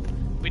then.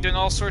 We'll be doing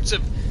all sorts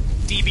of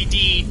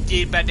DVD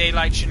Dead by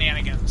Daylight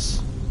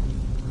shenanigans.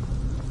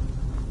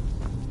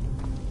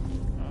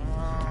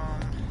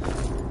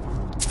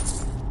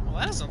 Well,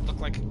 that doesn't look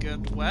like a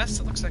good West.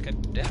 It looks like a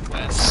dead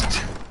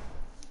West.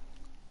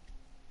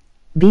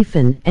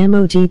 Beefin'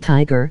 MOG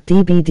Tiger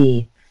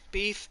DVD.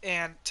 Beef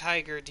and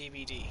Tiger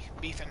DVD.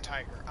 Beef and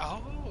Tiger.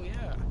 Oh,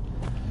 yeah.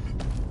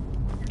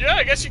 Yeah,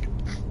 I guess you could...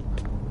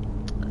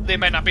 They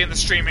might not be in the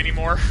stream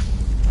anymore.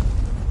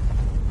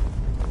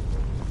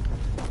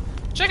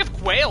 Check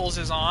if Whales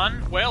is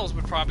on. Whales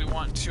would probably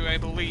want to, I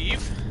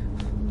believe.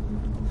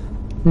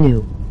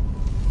 New.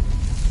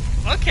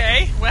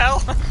 Okay,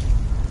 well, you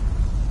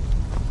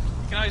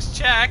can always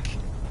check.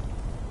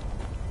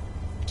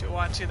 Do you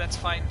want to? That's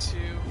fine too.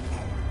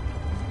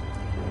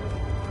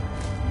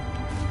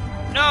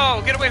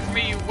 No, get away from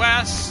me, you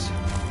West.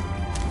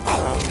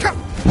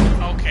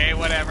 Okay,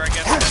 whatever. I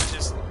guess that's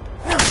just.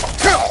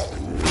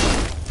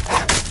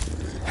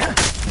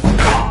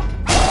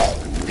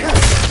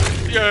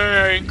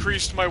 Yeah, I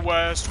increased my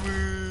West.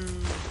 Woo.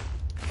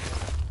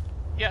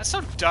 Yeah, it's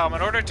so dumb.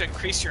 In order to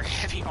increase your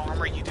heavy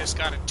armor, you just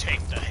gotta take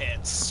the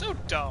hits. So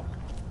dumb.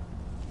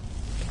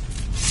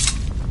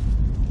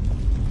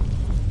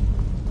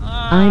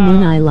 I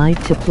mean, I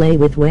like to play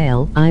with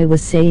whale. I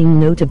was saying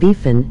no to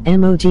beefin.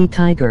 Emoji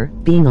tiger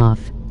being off.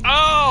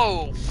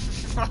 Oh!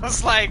 I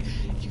was like,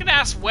 you can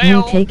ask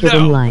whale. You take it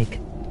and like.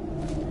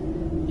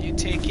 You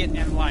take it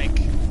and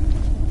like.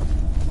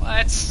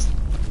 Let's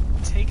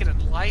take it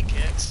and like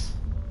it.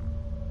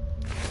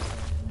 I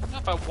don't know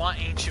if I want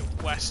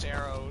ancient West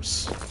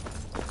arrows.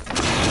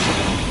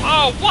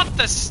 Oh, what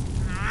the s-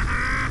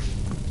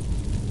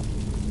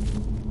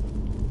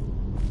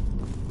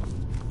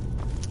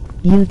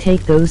 You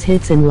take those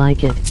hits and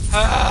like it.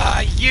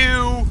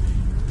 You!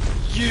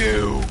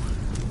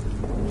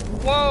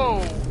 Whoa!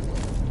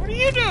 What are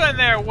you doing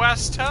there,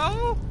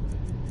 Westo?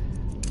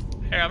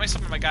 Here, let me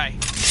summon my guy.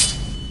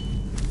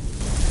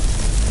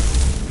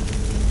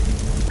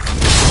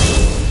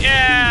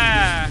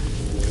 Yeah!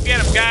 Go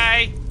get him,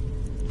 guy!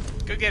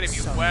 Go get him,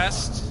 you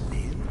West. I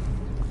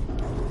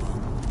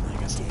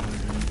guess.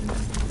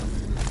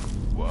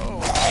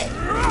 Whoa.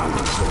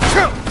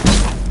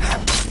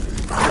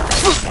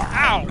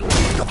 Ow!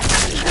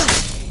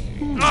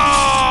 Oh!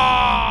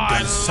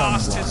 I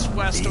lost his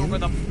West over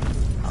the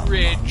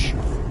bridge.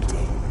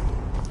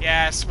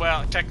 Yes,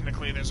 well,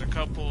 technically there's a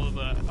couple of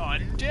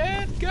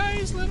undead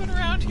guys living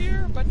around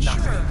here, but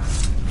sure.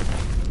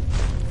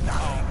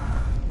 Oh.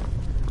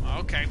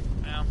 Okay,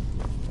 well.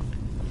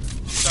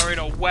 Sorry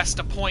to West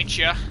appoint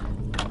ya.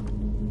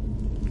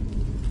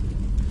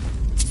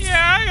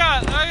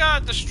 Yeah, I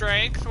got the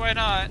strength, why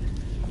not?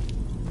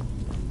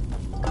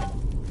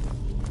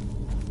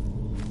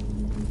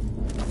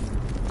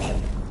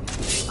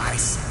 I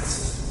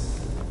sense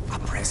a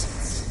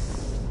presence.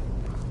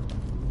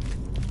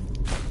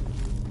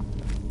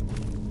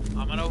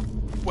 I'm gonna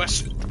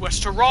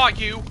West to Raw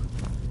you.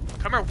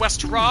 Come here,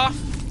 West to Raw.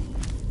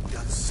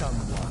 Does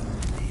someone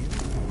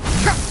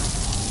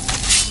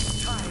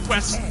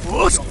West.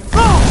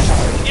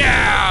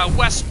 Yeah,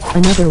 West.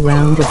 Another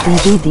round of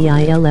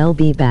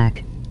DDDILLB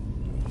back.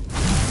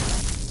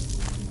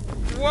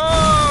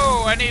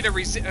 Whoa! I need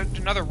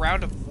another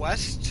round of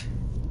West.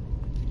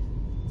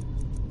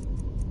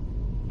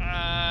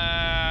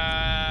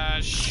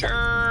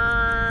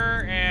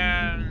 Sure,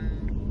 and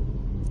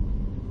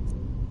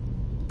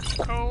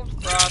cold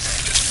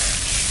frost.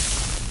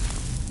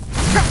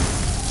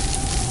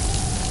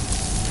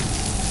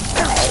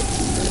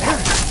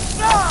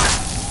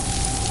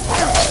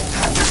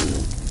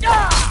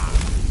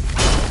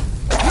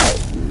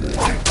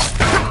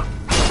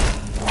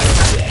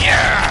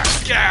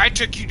 Yeah, I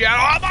took you down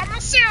all by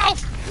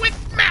myself with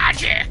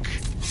magic.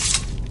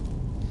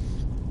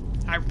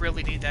 I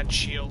really need that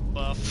shield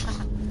buff.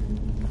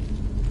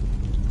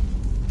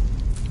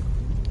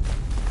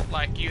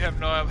 Like, you have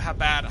no how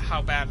bad.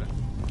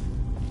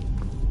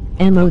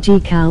 Emoji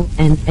cow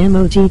and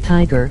emoji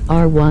tiger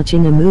are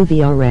watching a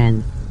movie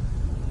RN.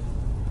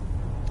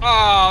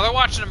 Oh, they're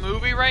watching a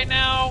movie right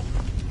now?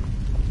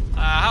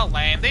 How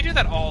lame. They do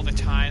that all the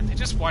time. They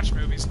just watch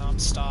movies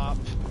non-stop.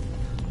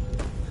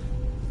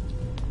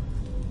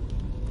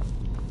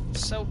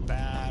 So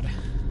bad.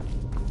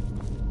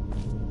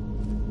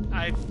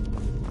 Wait.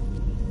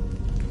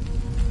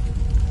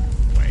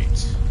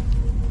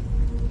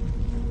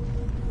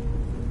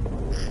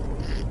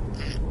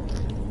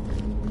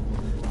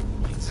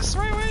 Is this the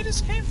right way I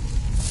just came?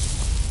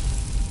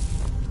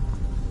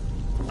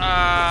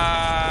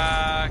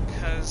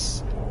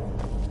 Cause...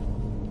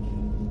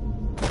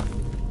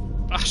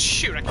 Oh,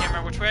 shoot, I can't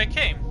remember which way I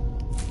came.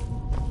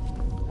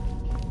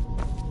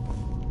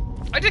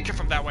 I did come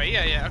from that way,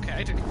 yeah, okay,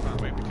 I did come from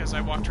that way, because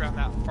I walked around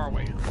that far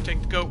way.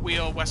 Take the goat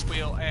wheel, west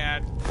wheel,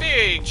 and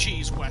big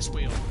cheese west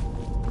wheel.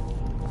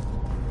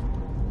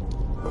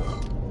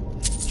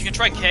 You can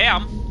try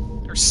Cam,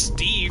 or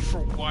Steve for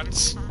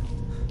once.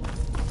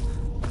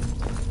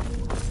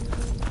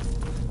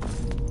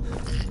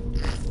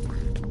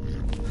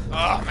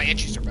 Oh, my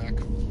itchies are back.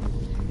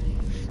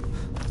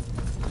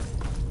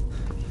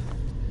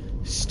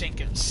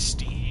 Stinking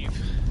Steve.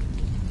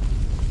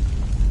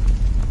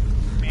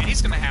 Man,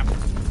 he's gonna have...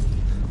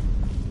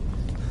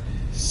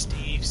 Steve.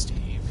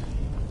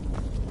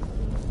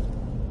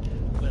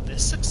 Well,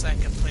 this looks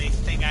like a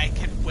plaything I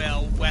can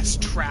well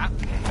West trap.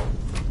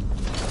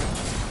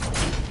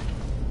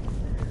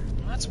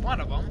 Well, that's one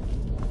of them.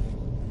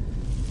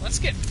 Let's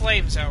get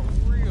flames out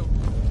real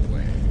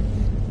quick.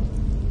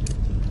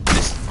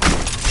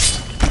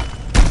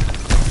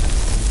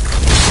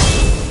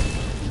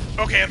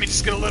 Okay, let me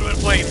just get a little bit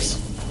of flames.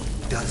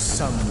 Does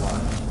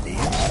someone live?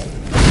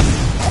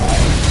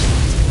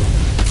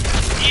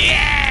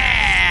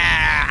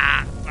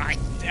 Yeah!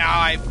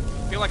 I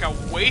feel like I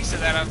wasted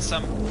that on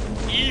some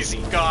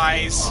easy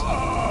guys.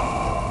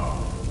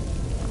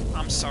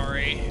 I'm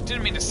sorry.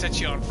 Didn't mean to set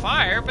you on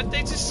fire, but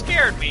they just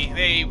scared me.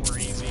 They were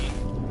easy.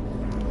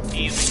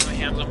 Easy to get my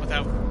hands on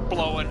without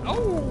blowing.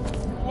 Oh!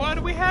 What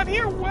do we have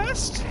here,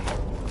 West?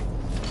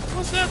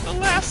 Was that the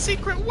last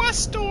secret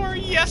West door?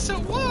 Yes, it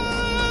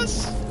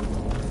was!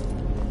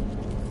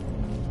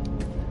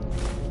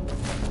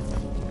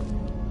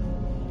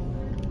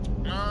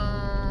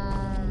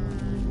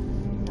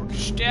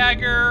 Orcish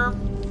dagger.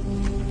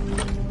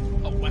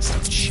 A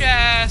West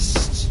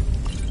chest.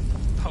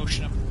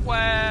 Potion of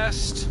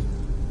West.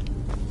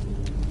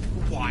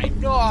 Why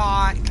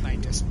not? Can I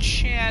just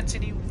chant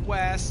any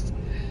West?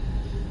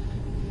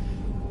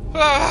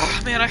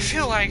 Oh, man, I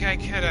feel like I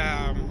could,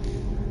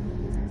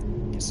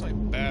 get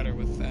something better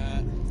with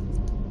that.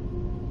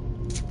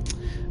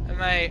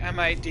 I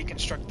might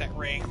deconstruct that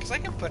ring, because I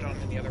can put it on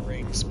any other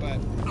rings, but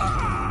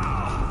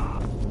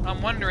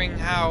I'm wondering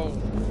how...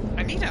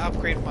 I need to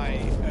upgrade my,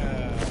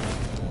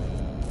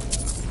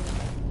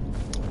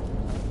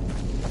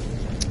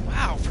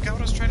 wow, forgot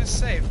what I was trying to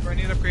say. Do I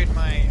need to upgrade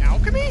my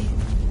alchemy?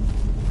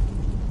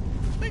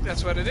 I think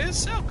that's what it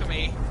is,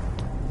 alchemy.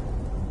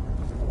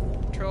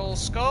 Troll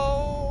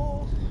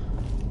skull.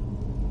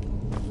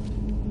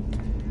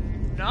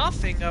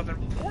 Nothing of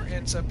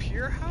importance up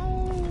here.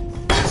 How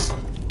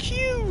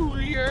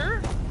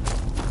peculiar.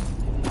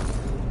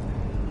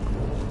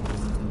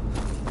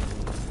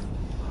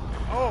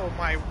 Oh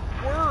my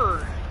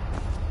word.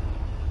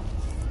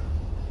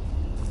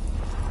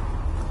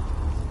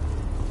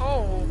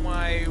 Oh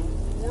my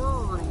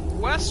word.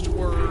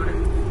 Westward.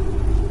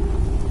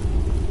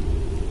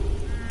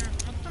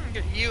 I'm gonna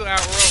get you out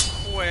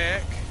real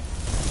quick.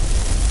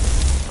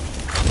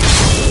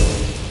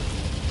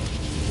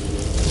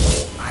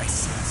 I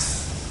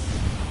sense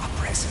a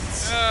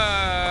presence.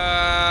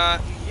 Yeah.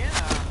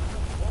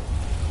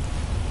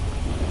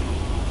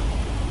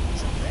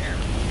 What's in there?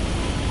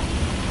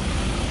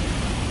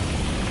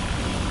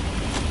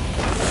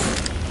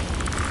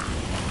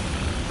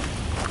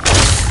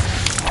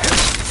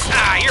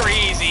 Ah, you're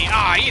easy.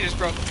 Ah, you just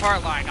broke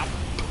apart like a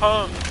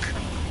punk.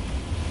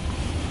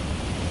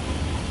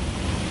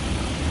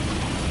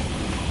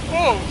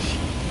 Oh,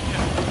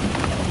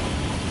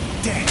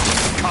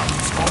 Death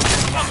comes for the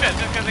oh good.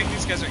 I think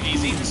these guys are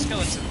easy. They're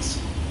skeletons.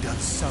 Does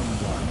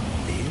someone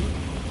live?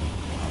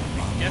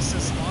 Guess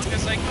as long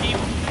as I keep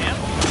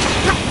ammo.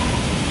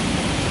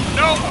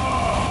 No!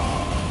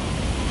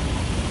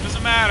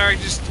 Doesn't matter, I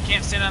just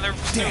can't stand on there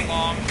for too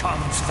long. Death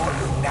comes for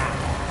you now.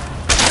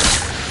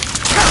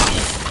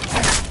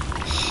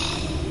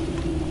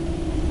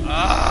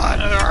 Ah,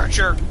 another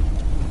archer.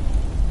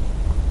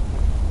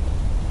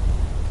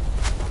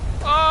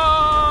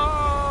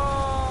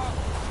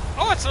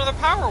 Oh, it's another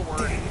power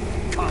word.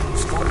 Death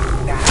comes for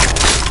you now.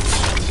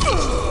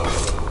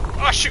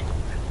 Oh, shoot.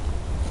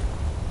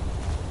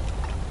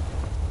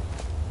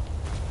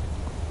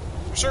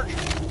 Search.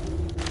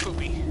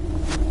 Poopy.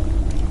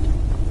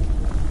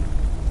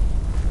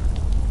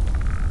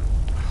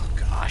 Oh,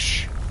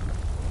 gosh.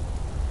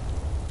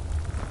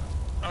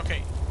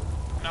 Okay.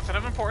 Nothing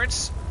of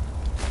importance.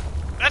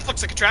 That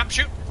looks like a trap.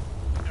 Shoot.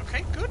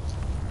 Okay, good.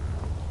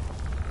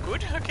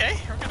 Good, okay.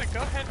 We're gonna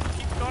go ahead and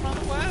keep going on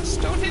the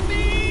west. Don't hit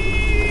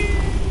me!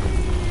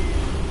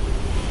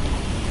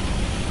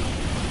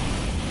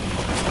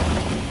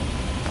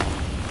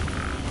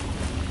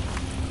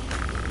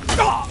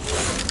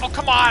 Oh,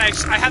 come on!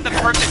 I had the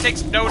perk that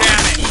takes no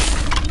damage.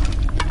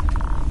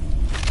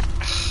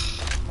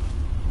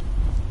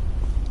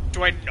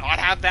 Do I not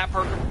have that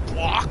perk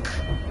block?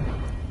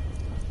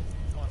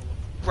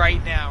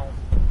 Right now.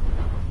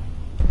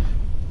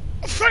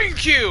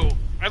 Thank you!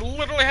 I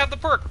literally had the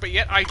perk, but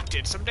yet I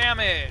did some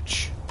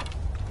damage.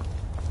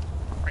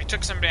 I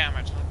took some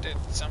damage. I did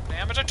some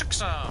damage. I took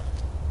some.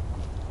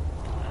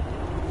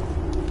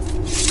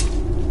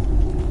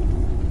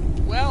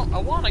 Well, I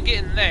want to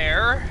get in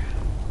there.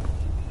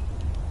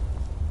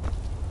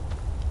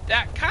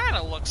 That kind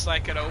of looks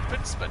like it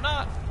opens, but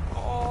not.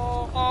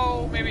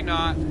 Oh, maybe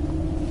not.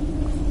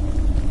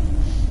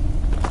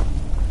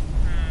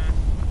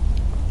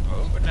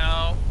 Oh, but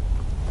no.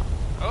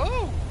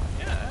 Oh,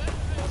 yeah.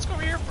 Let's go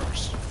over here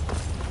first.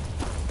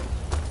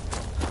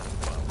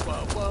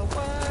 Whoa,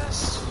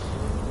 west.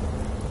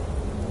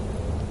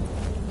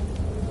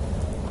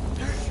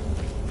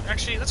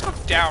 Actually, let's go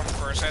down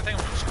first. I think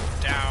I'm just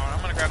going down.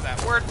 I'm gonna grab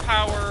that word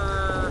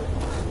power.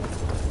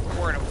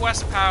 Word of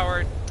west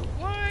power. Do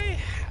I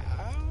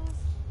have?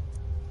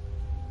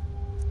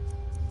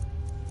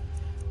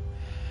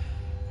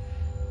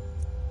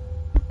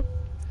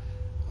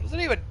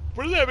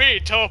 What does that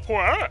mean?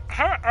 Teleport?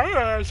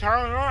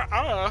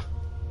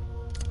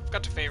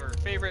 Got to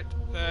favorite.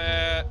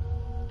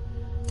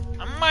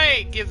 I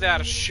might give that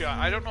a shot.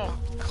 I don't know.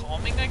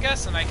 Calming, I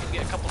guess, and I can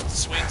get a couple of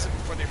swings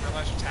before they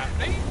realize what's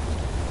happening.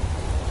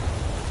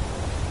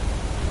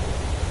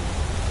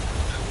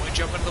 I would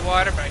jump into the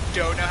water, but I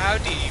don't know how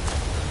deep.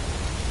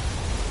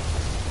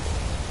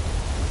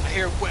 I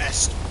hear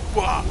west.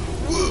 Wah,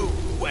 woo.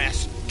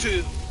 west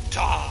to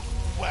ta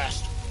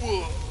west.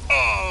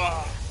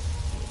 I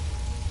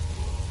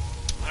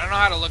don't know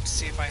how to look to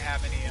see if I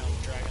have any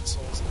dragon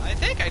souls. I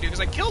think I do because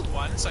I killed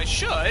one, so I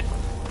should.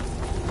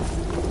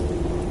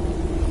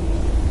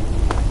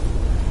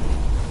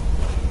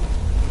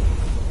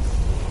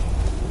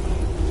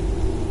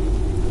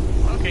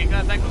 Okay,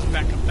 God, that goes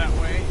back up that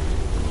way.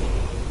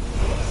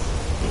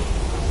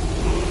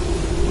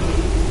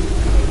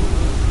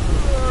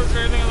 Is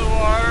there anything in the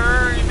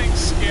water? Anything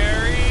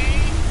scary?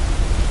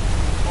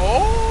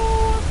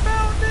 Oh, I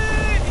found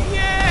it!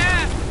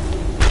 Yeah!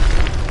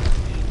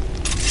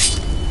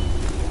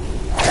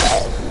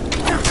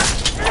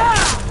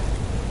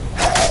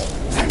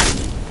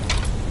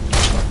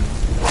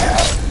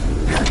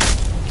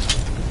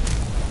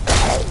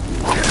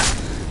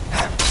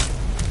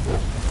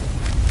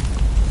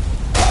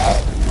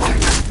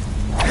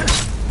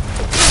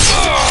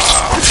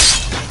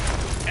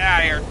 Out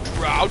of here,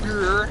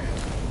 Draugr!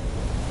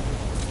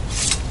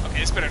 Okay,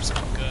 this better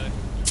sound good.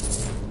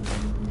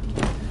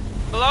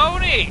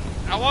 Baloney!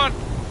 I want...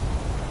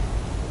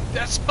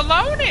 That's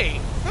baloney!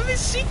 What are these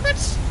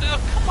secrets? Oh,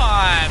 come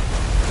on!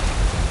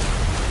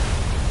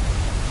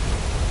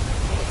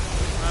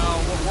 Well,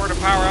 what word of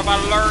power have I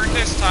learned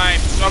this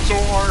time?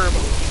 Absorb!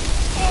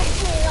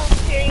 Absorb!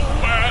 Go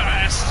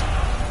west!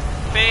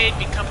 Fade,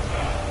 become...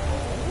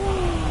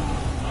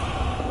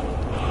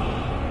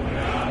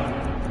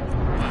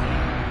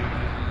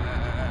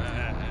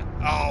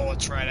 Oh,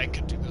 that's right, I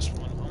could do this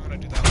one. I'm gonna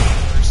do that one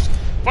first.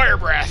 Fire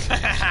breath!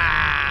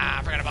 I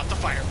forgot about the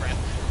fire breath.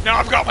 Now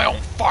I've got my own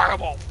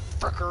fireball,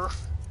 fricker.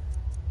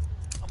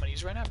 I'm gonna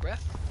use it right now,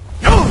 breath.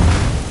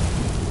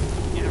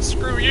 Yeah,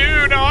 screw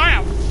you! Now I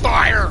have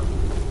fire!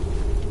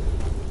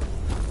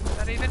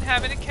 Not even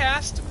having to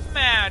cast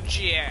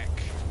magic.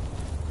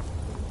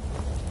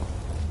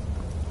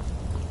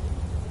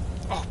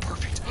 Oh,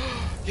 perfect.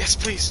 Yes,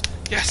 please.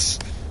 Yes.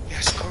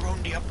 Yes,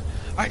 coronium.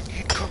 I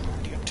need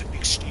coronium to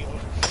make steel.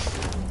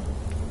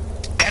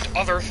 And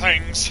other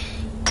things.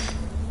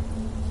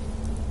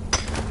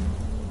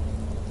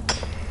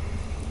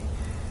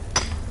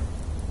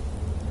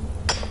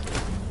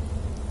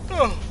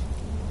 Oh.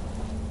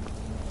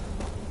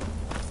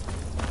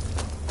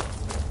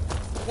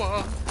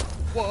 Whoa,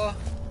 whoa,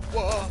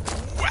 whoa,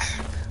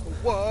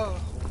 whoa,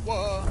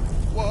 whoa,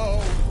 whoa,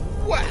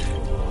 whoa.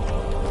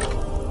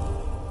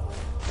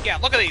 Yeah,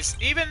 look at these.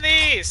 Even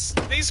these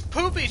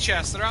poopy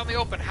chests that are out in the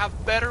open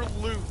have better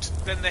loot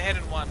than the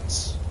hidden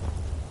ones.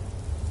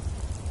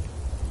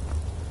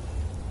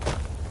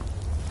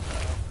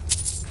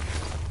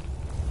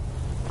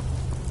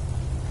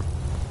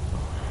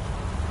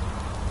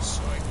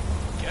 So I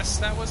guess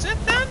that was it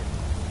then?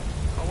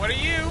 Oh, what are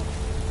you?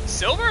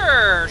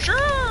 Silver! Sure,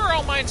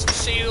 I'll mine some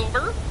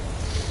silver.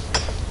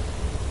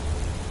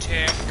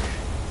 Tick.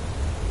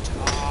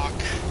 Tock.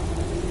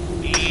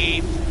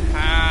 Beef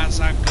has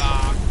a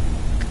cock.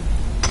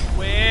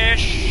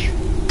 Wish.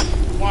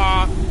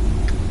 Walk.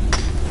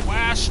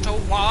 West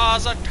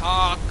was a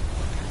talk.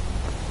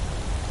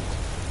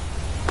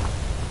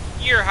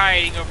 You're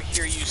hiding over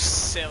here, you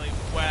silly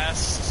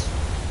West.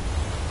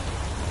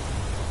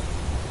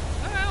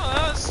 Well, that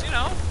was, you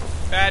know,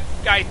 bad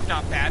guy,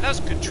 not bad. That was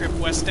a good trip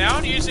west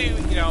down. Usually,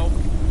 you know,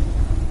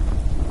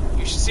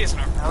 you should see us in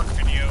our ARC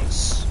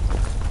videos.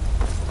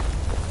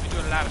 We do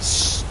a lot of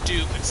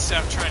stupid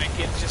stuff trying to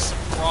get just some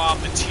raw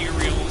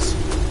materials.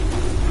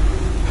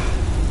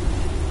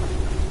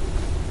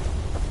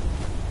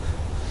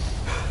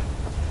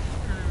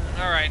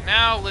 Alright,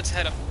 now let's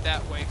head up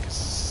that way,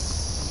 because...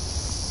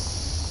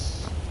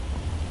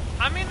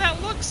 I mean,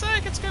 that looks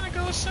like it's gonna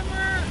go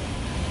somewhere.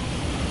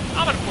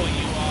 I'm gonna pull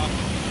you off.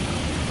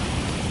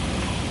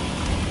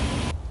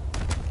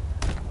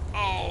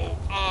 Oh,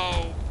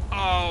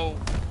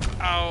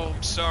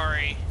 I'm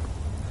sorry.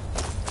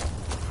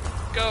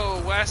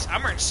 Go, West.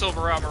 I'm wearing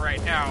silver armor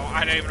right now.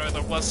 I didn't even know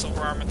there was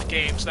silver armor in the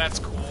game, so that's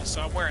cool.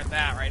 So I'm wearing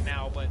that right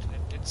now, but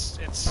it's...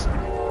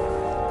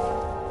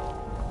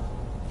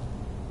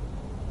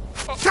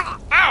 Oh,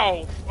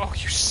 ow! Oh,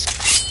 you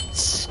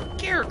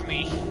scared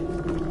me.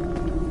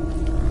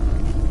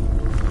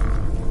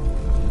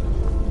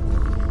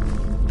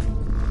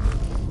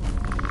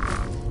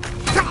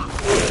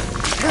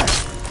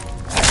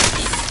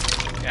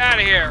 Get out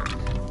of here,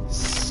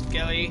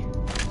 Skelly.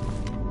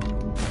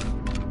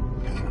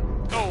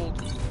 Gold.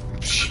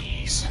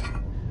 Jeez.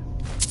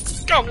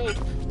 Gold.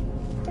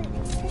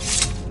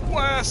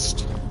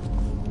 West.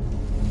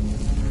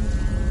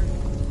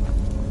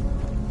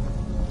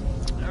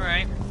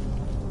 Alright.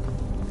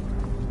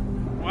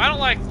 Well, I don't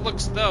like the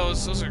looks of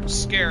those. Those are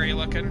scary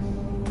looking.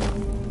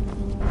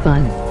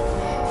 Fun.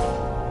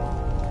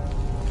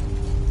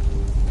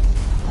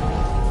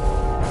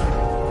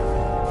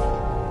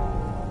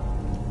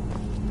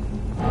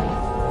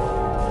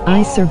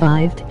 I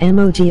survived,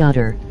 emoji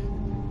otter.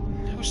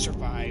 Who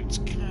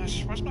survived?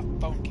 Gosh, where's my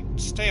phone?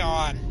 Stay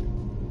on.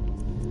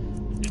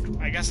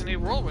 I guess I need a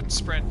whirlwind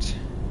sprint.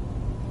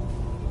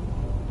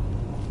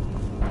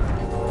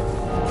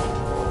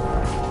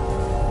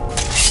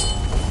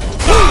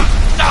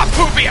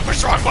 Poopy, I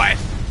pushed the wrong way!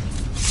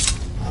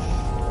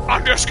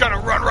 I'm just gonna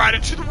run right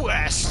into the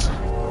west.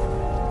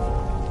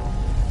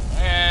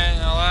 And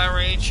let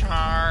me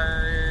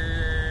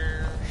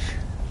recharge.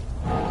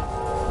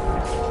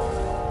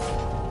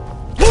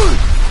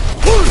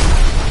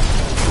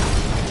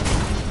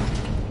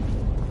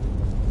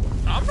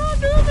 I'm not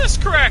doing this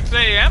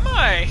correctly, am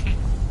I?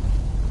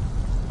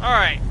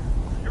 Alright,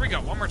 here we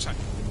go, one more time.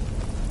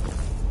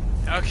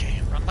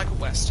 Okay, run like a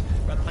west,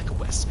 run like a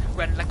west,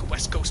 run like a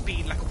west, go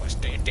speed like a west,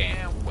 down,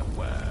 down, go,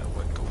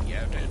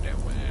 yeah, down,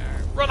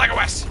 run like a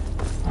west!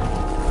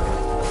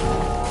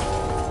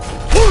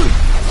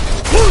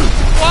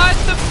 What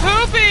the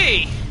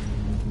poopy?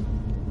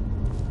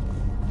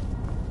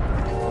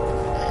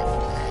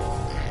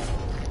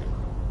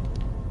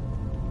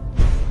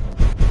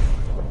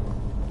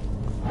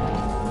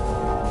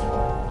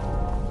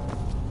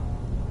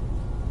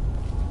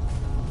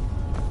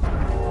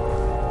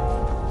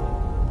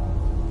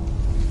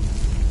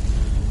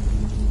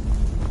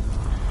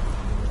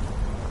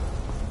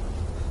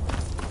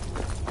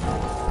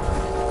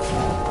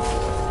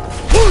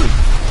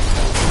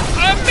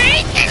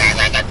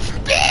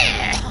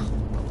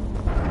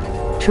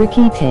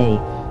 Tricky Tay.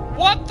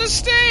 What the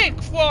stink?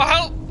 Well,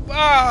 help.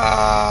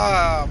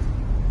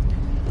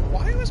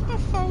 Why was my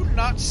phone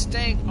not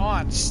staying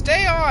on?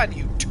 Stay on,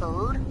 you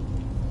turd.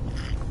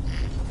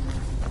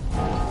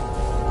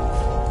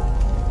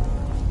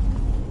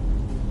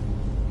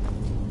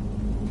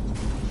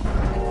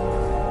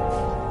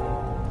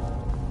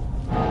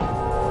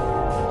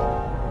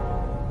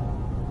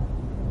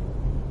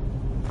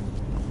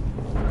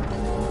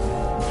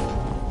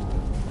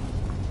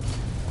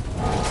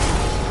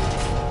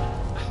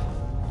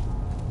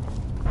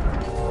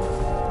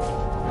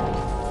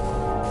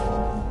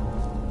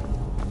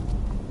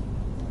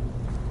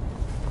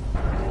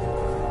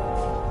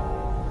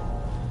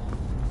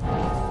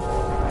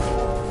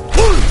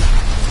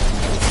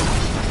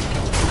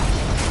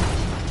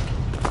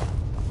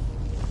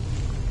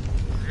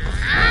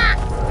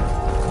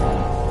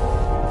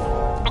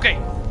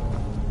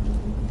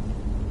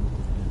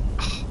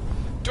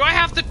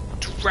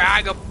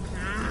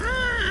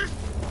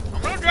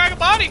 I'm gonna drag a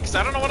body because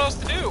I don't know what else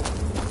to do.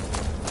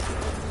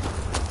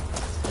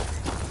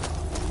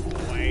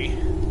 Boy.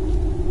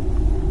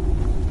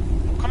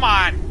 Oh, come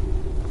on.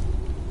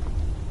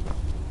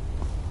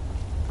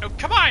 Oh,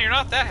 come on, you're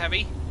not that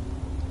heavy.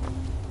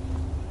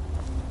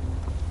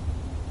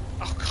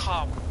 Oh,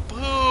 come.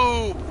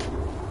 Boop.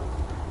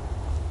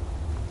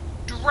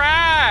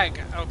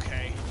 Drag.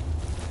 Okay.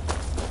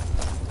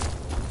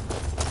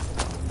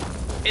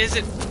 Is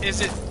it...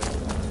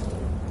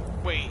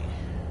 Wait.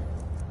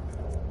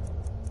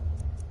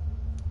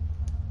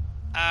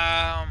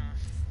 I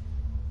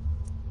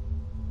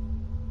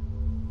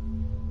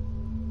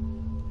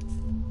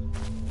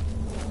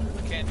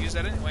can't use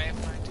that anyway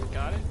if I do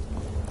got it.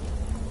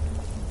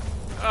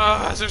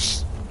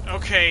 There's...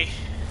 Okay.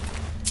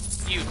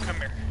 You, come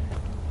here.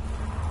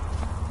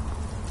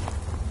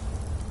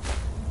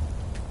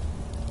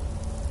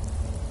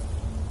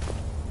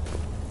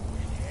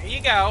 There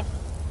you go.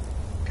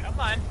 Come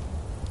on.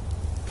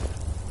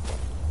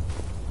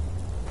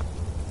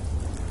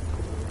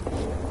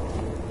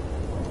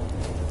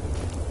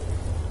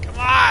 Come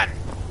on!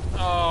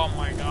 Oh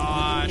my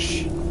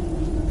gosh.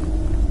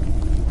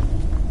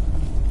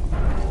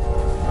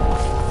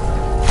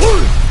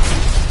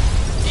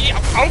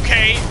 Yeah,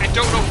 okay, I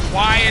don't know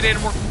why it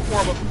didn't work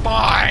before, but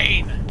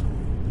fine!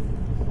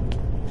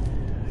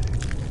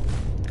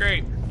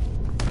 Great.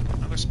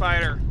 Another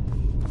spider.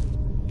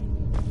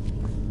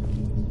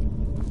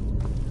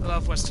 I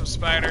love West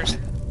spiders.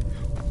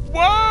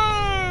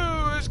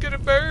 Whoa! It's gonna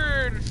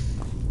burn!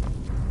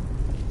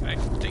 I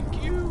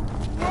thank you.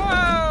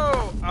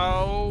 Whoa!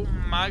 Oh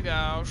my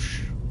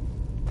gosh.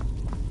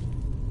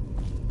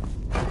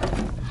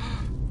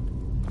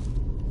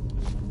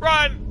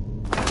 Run!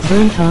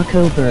 Burn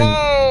taco burn.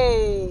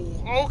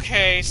 Whoa!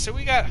 Okay, so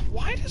we got...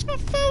 Why does my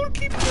phone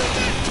keep doing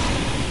that?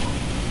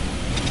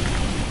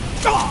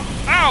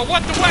 Oh! Ow!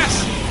 What the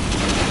West?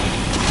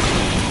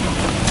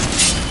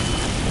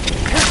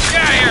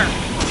 Get out of here!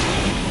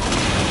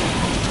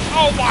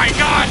 Oh my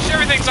gosh!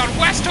 Everything's on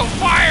Westo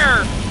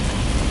fire!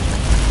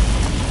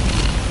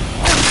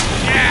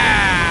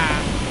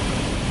 Yeah!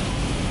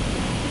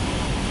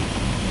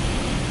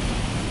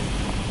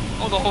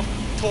 Oh, the whole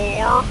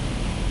floor?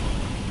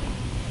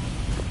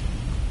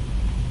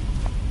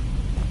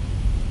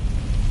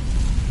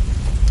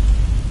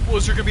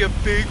 Was there gonna be a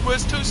big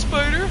West Coast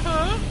spider,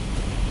 huh?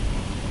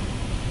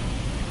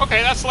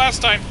 Okay, that's the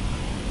last time.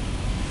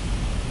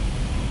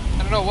 I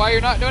don't know why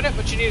you're not doing it,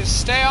 but you need to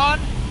stay on.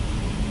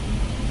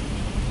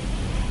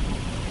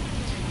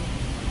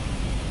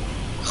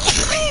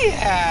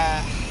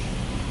 Yeah.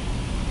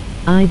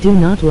 I do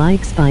not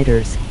like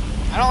spiders.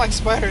 I don't like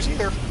spiders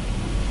either.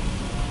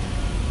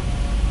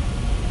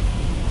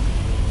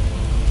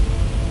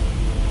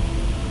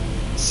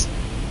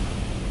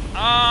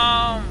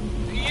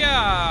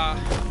 Yeah.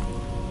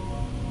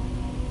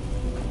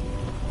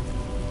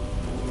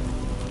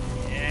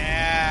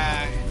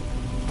 Yeah.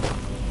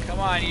 Come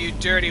on, you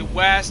dirty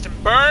West,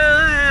 and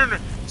burn!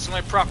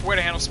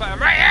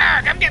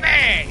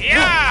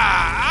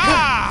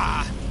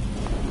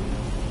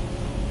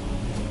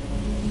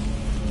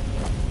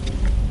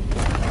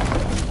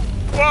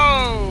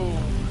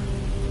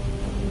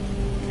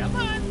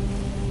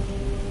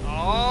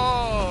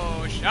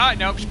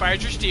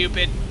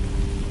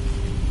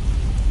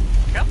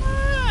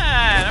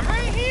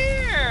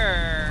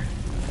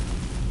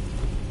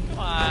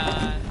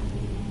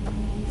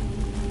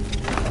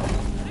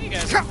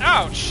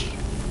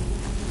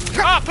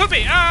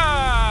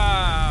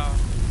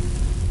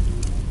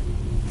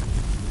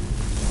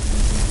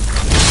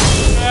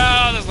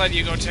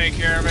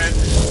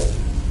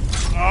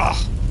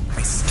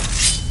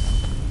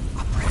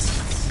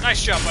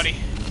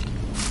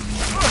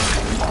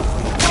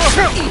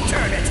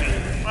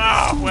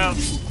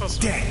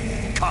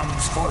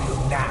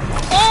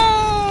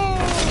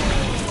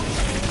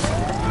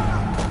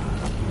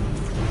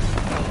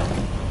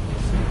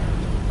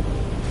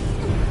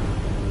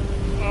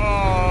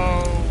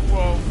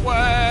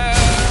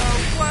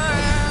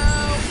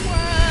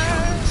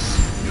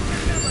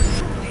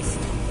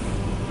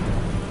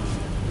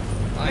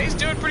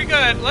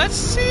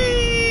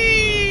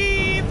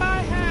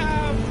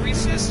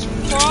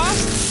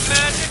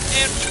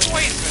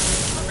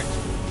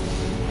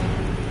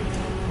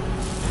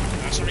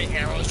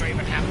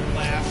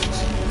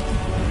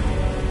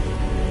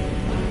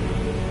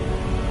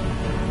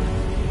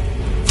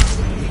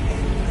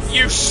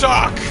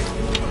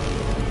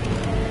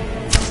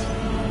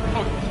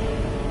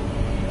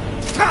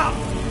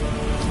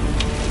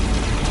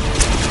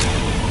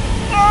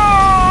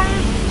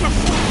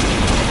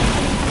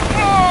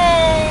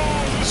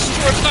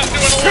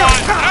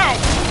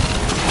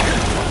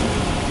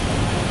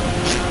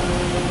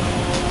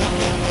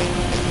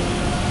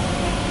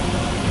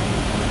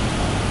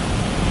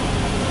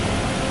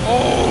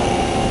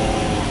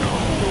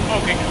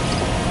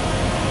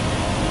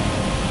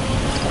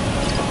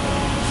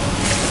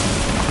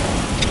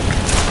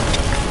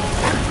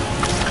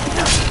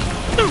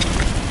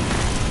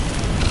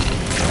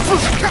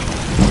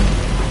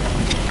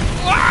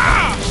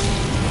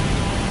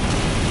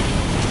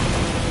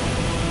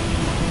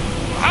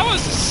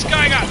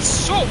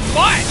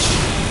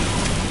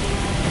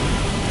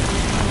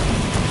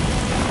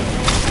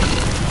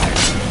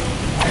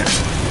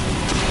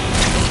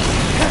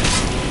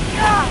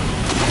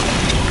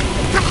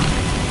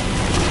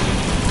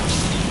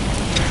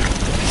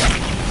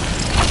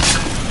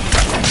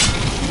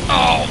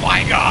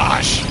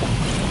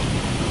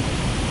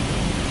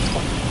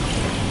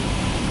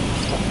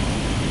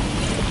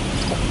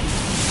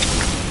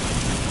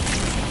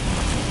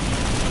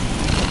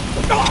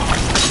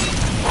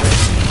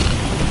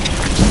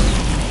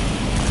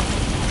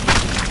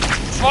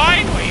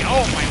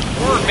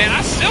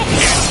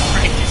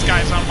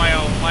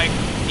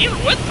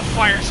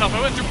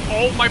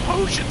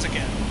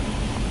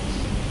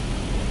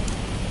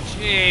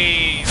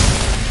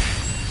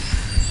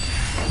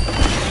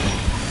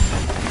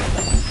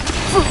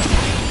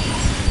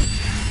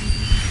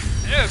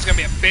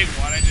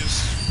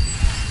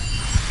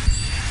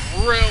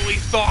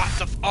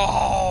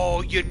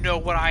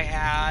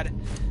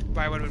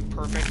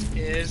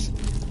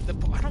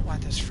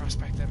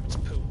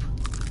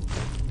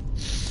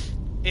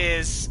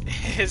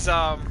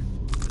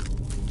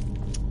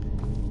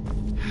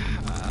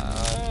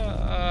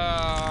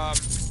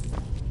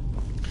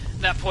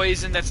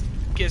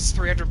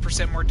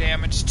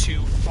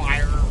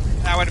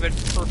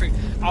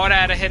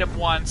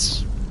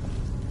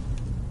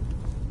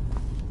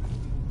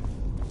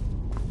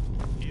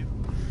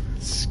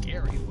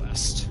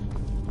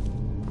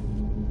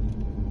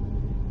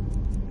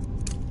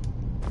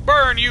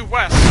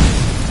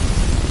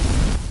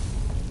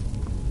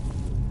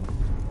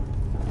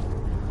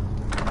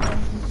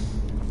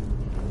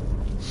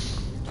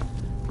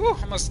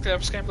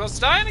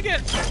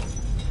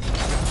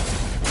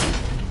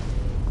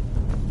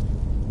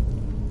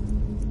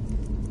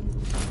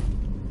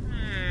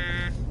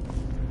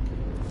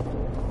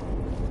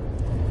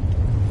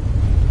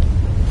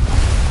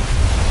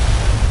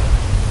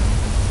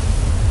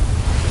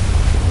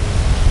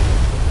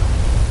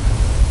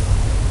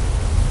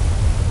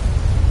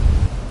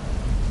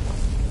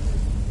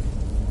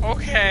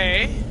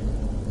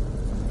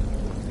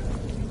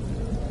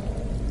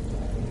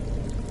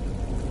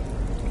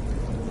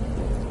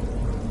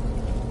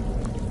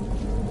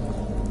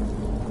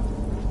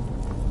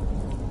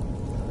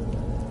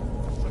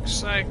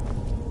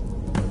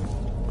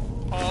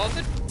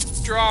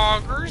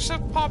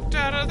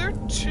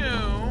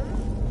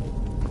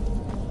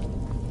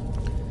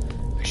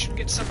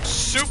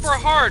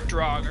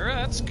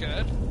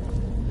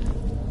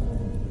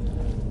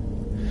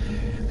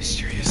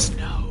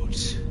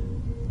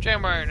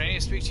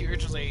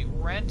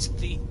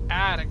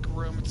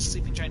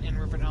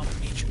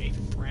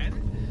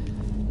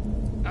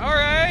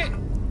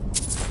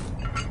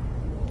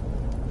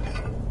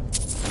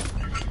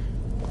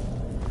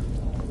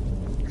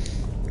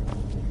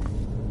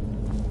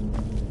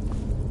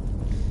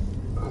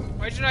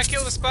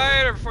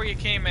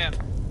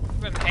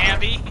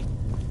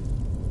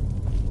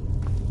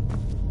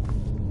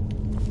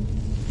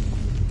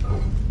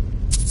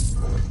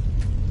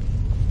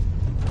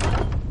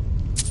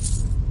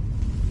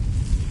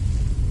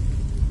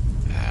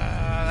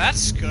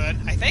 that's good,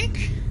 I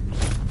think.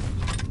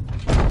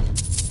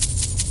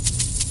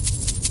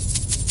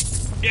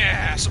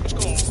 Yeah, so much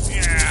gold.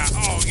 Yeah,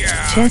 oh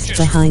yeah. Chest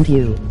behind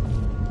you.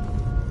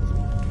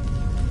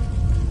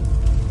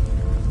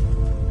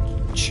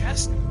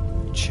 Chest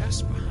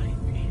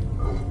behind me.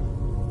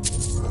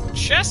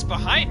 Chest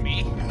behind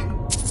me?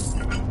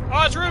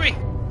 Oh, it's Ruby!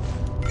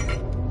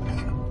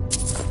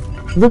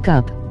 Look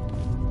up.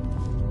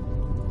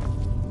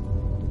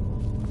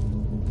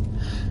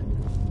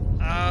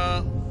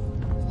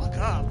 Look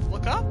up.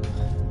 Look up?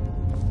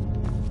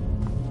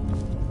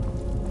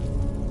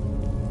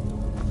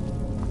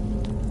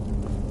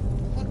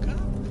 Look up?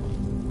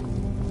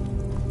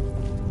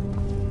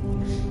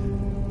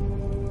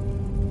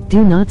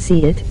 Do not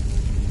see it.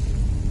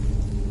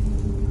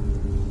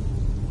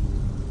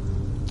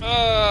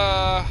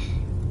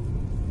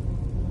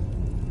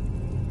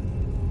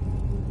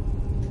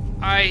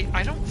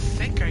 I don't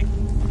think I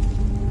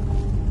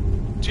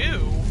do.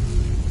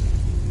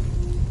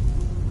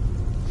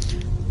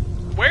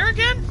 Where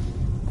again?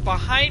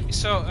 Behind.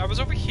 So I was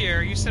over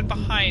here. You said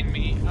behind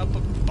me. Up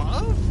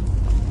above?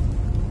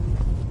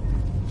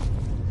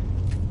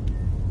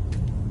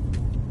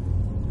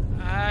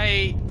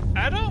 I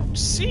don't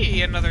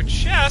see another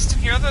chest in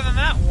here other than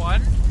that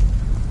one.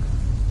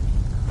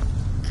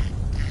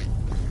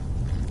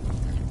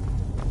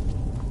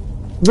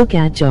 Look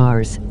at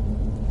jars.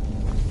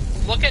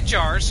 Look at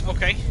jars,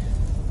 okay.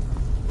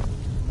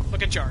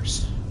 Look at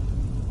jars.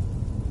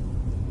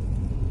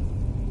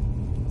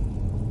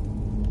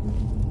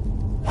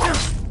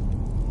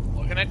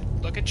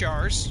 Look at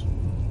jars.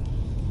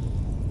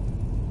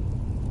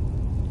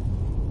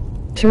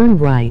 Turn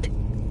right.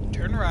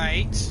 Turn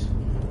right.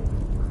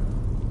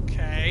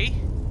 Okay.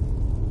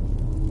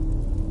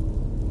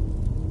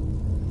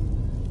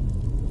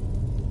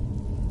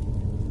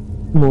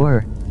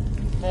 More.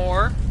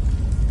 More.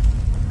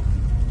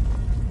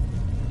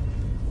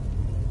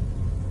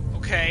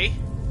 Okay.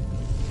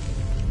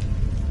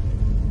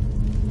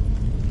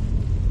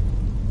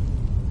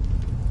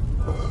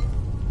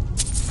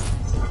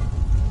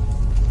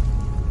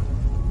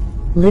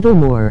 Little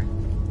more.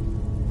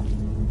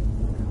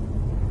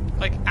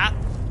 Like at...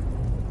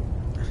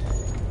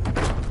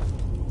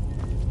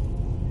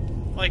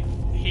 Like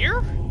here?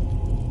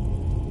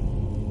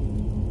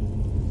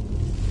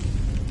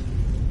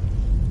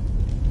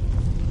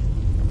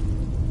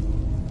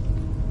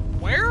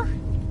 Where?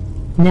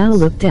 Now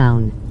look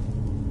down.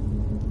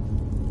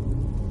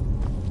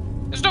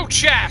 There's no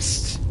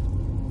chest!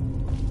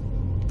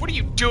 What are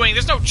you doing?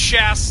 There's no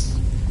chest!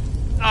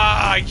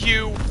 Ah,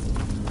 you...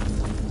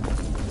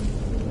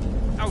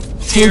 How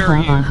dare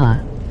you!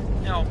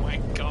 Oh my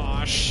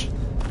gosh.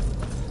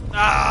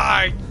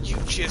 Ah, you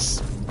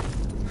just...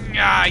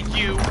 Ah,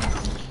 you...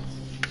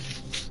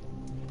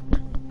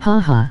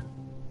 Haha.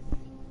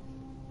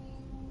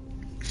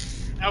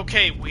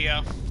 Okay,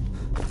 Wea.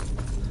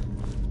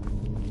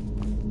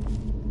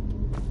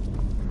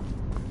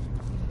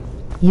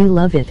 You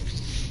love it.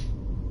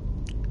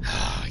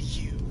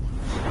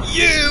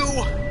 You!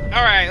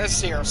 Alright, let's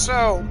see here.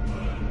 So...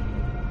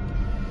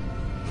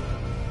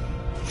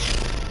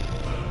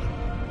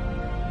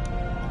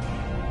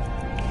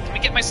 Let me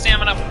get my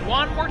stamina up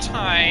one more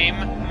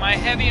time. My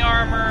heavy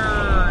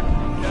armor...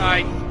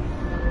 I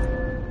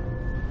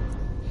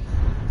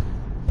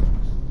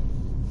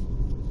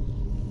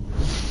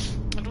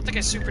don't think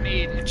I super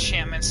need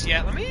enchantments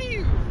yet. Let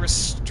me...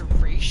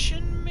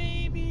 Restoration,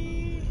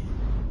 maybe?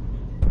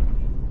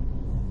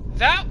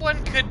 That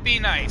one could be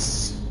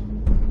nice.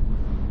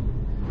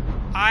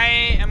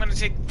 I am going to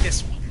take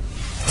this one.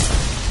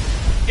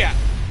 Yeah.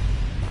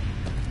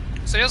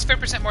 So heals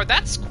 50% more.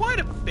 That's quite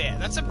a bit.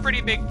 That's a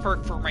pretty big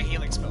perk for my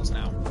healing spells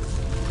now. I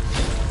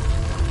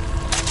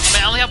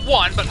mean, I only have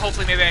one, but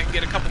hopefully maybe I can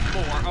get a couple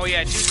more. Oh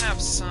yeah, I do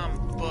have some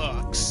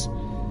books.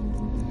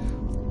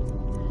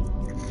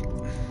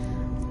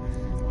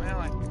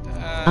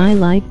 Well, I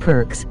like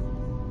perks.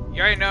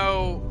 You already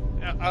know...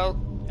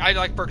 I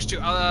like perks too.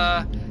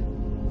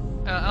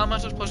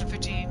 Elemental Explosion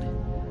 15.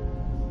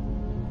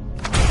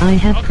 I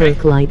have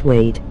perk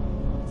lightweight.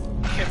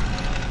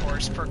 Of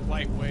course, perk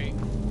lightweight.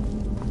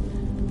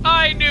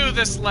 I knew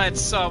this led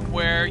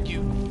somewhere,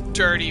 you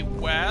dirty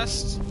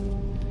West.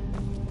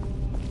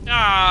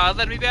 Ah,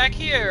 let me back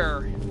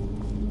here.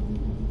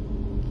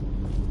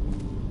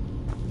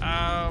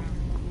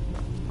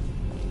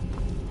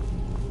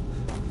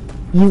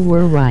 You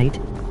were right.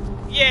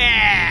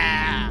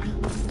 Yeah!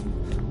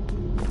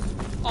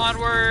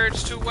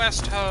 Onwards to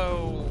West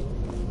Ho.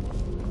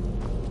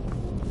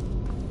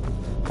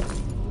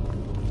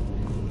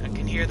 I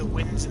can hear the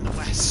winds in the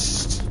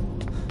west.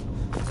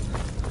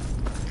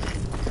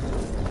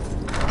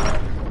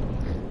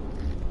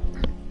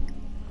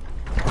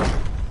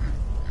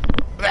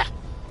 Blah.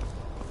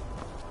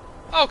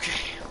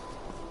 Okay.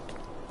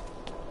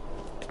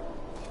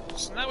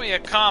 So now we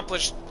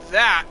accomplished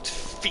that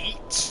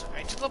feat.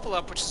 I did level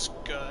up, which is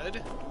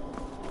good.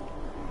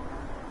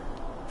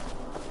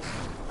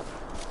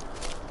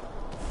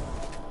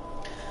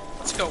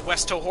 Let's go,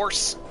 Westo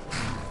horse.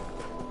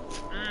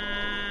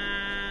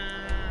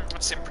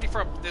 see, I'm pretty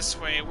far up this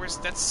way.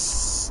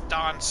 That's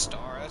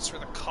Dawnstar. That's where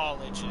the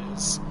college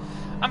is.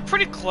 I'm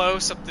pretty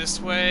close up this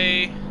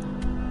way.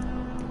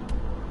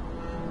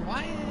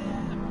 Why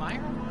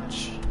Myra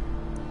Watch?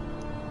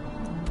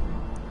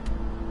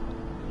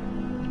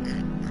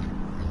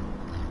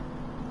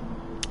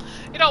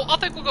 You know, I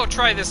think we'll go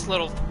try this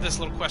little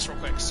quest real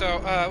quick. So,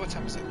 what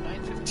time is it?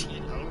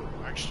 9:15.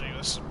 Oh, actually,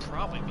 this would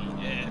probably be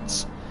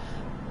it.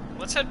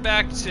 Let's head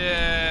back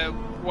to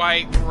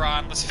White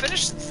Run. Let's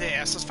finish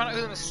this. Let's find out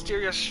who the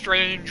mysterious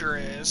stranger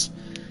is.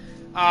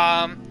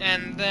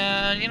 And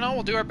then, you know,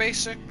 we'll do our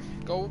basic.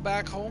 Go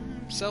back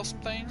home, sell some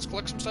things,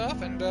 collect some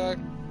stuff, and,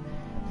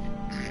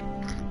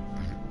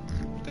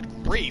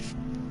 good grief.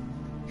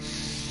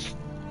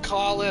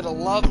 Call it a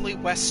lovely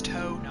West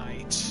Ho night.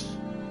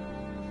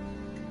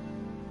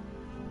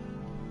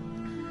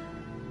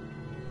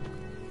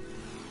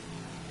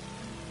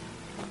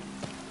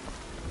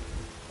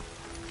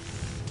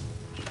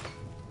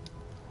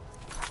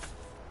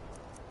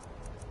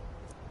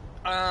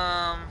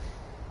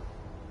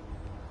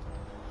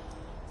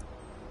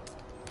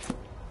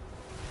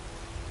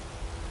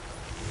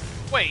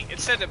 Wait,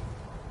 instead of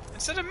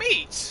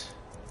meat.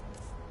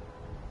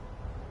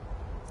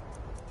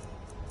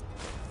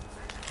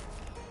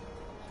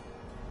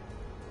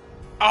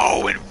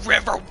 Oh, in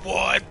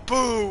Riverwood,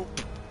 boop.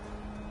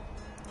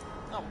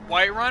 Oh,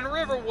 Whiterun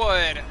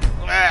Riverwood.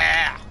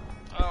 Ah.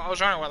 Oh, I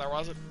was wondering whether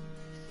was it.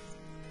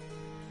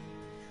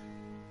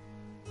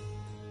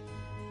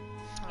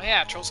 Oh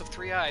yeah, trolls have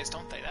 3 eyes,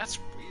 don't they? That's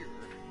weird.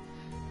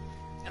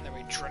 And they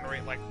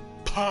regenerate like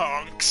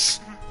punks.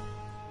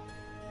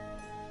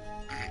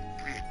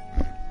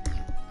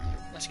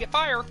 Let's get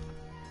fire.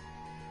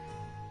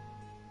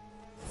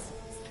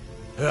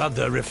 Heard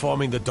they're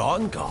reforming the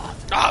Dawn Guard.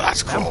 Oh,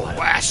 that's cool.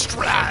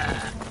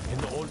 Westrun. In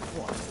the old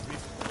fort.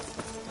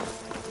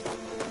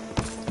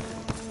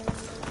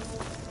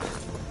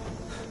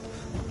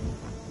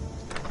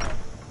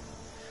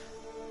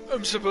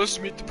 I'm supposed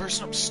to meet the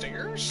person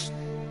upstairs?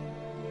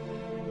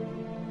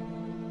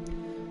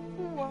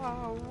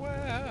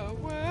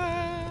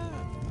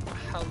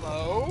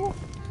 Hello?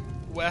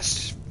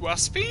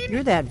 Westbean?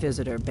 You're that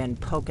visitor been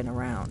poking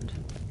around.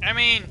 I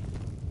mean,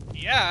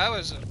 yeah, I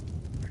was...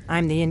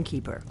 I'm the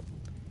innkeeper.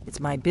 It's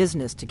my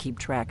business to keep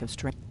track of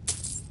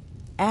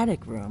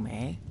Attic room,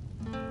 eh?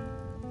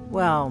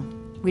 Well,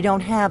 we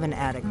don't have an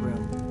attic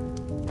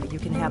room, but you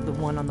can have the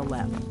one on the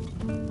left.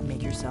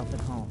 Make yourself at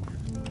home.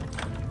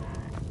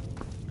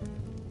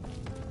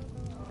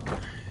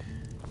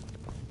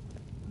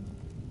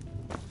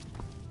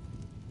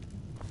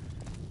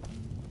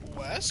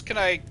 West? Can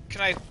I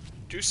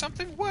do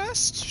something,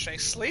 West? Should I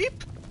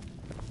sleep?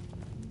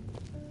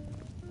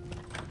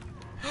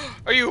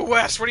 Are you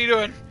West? What are you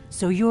doing?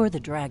 So you're the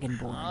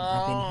Dragonborn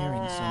I've been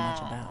hearing so much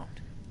about.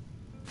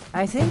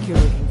 I think you're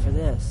looking for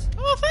this.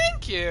 Oh,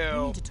 thank you.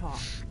 We need to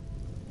talk.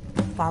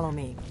 Follow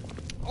me.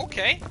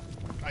 Okay.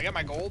 I got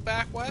my gold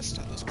back, West.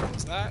 How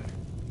was that?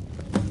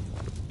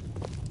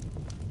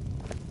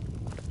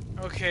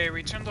 Okay,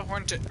 return the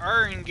horn to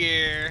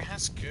Arngir.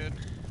 That's good.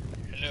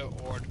 Hello,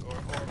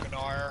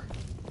 Organar.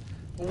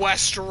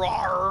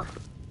 Westrar.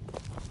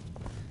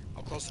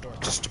 I'll close the door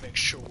just to make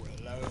sure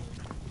we're alone.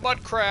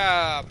 Mud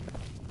crab.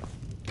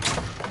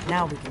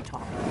 Now we can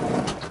talk.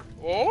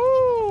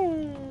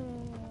 Oh.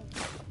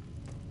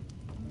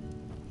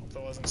 Hope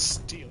that wasn't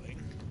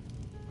stealing.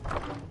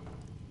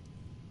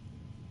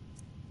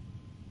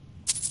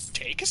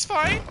 Take is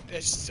fine.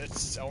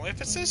 It's only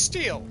if it says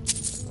steal.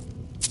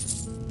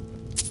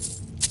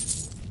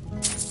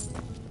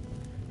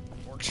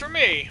 Works for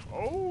me.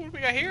 Oh, what do we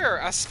got here?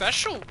 A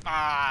special.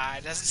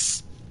 It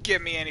doesn't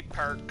give me any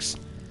perks.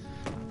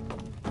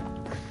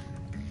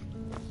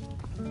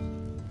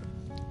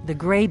 The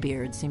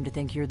Greybeards seem to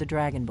think you're the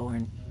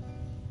Dragonborn.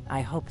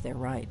 I hope they're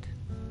right.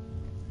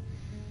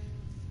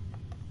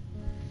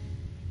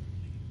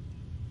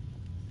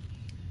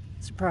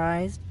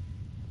 Surprised?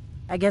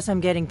 I guess I'm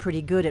getting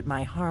pretty good at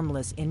my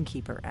harmless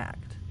innkeeper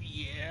act.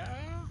 Yeah?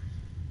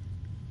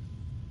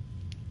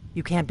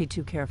 You can't be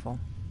too careful.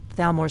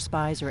 Thalmor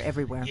spies are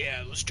everywhere.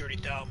 Yeah, those dirty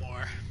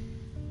Thalmor.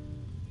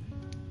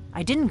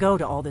 I didn't go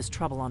to all this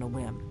trouble on a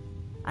whim.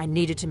 I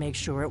needed to make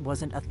sure it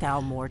wasn't a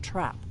Thalmor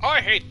trap.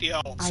 I hate the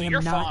elves, so I am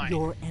you're not fine.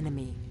 your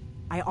enemy.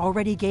 I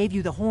already gave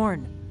you the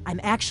horn. I'm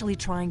actually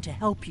trying to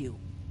help you.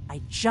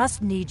 I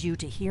just need you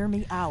to hear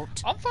me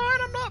out. I'm fine,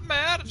 I'm not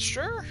mad,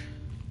 sure.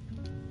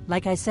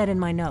 Like I said in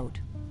my note,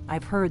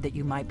 I've heard that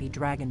you might be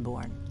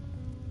Dragonborn.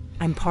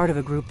 I'm part of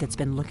a group that's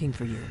been looking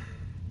for you.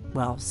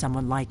 Well,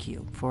 someone like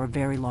you, for a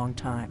very long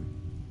time.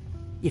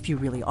 If you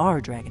really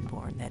are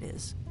Dragonborn, that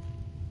is.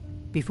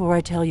 Before I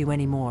tell you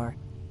any more,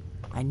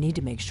 I need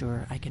to make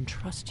sure I can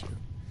trust you.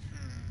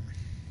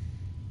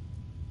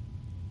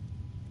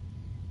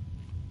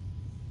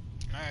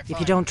 Right, if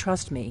you don't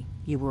trust me,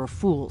 you were a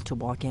fool to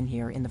walk in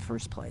here in the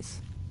first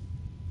place.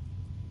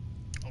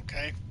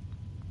 Okay.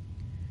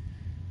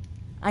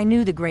 I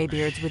knew the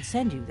Greybeards would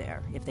send you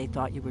there if they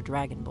thought you were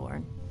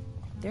Dragonborn.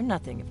 They're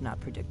nothing if not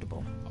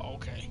predictable.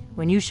 Okay.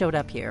 When you showed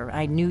up here,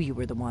 I knew you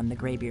were the one the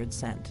Greybeard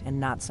sent, and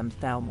not some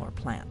Thalmor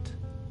plant.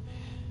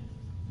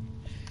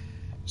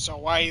 So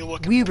why are you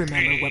looking We for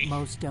remember me? what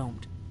most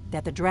don't.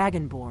 That the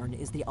Dragonborn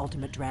is the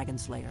ultimate dragon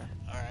slayer.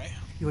 Alright.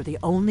 You're the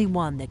only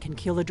one that can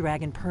kill a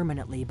dragon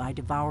permanently by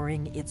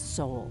devouring its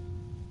soul.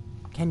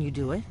 Can you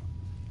do it?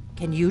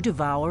 Can you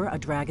devour a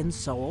dragon's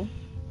soul?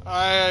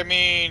 I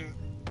mean...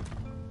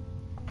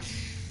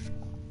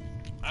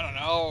 I don't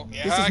know.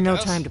 Yeah, This is I no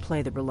guess. time to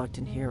play the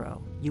reluctant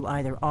hero. You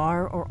either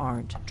are or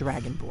aren't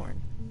Dragonborn.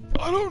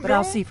 I don't know. But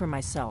I'll see for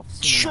myself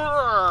soon enough.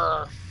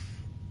 Sure.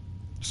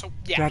 So,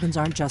 yeah. Dragons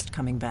aren't just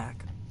coming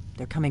back.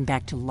 They're coming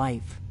back to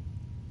life.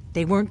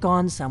 They weren't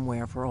gone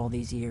somewhere for all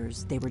these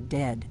years. They were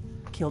dead,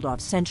 killed off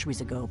centuries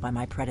ago by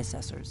my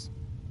predecessors.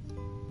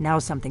 Now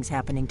something's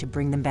happening to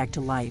bring them back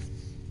to life,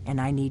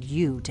 and I need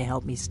you to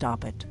help me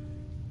stop it.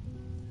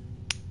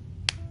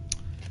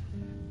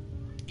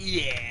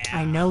 Yeah.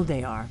 I know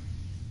they are.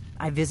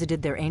 I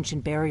visited their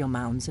ancient burial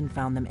mounds and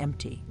found them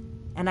empty.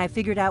 And I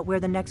figured out where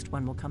the next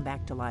one will come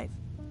back to life.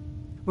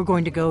 We're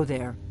going to go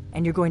there,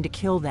 and you're going to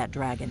kill that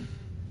dragon.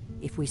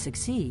 If we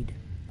succeed,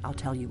 I'll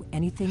tell you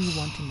anything you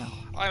want to know.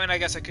 I mean, I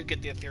guess I could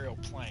get the ethereal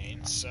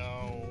plane,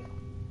 so...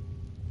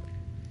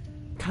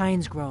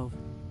 Kynes Grove.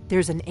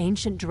 There's an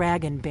ancient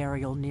dragon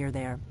burial near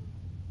there.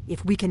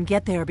 If we can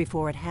get there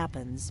before it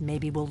happens,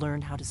 maybe we'll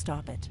learn how to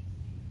stop it.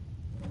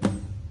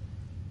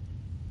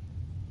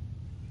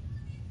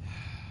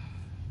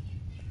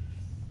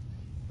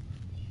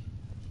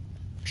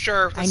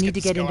 Sure, I let's need to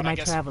this get going, into I my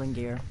guess. traveling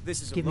gear.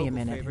 This is Give me a local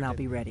minute favorite and I'll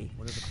be ready.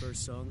 One of the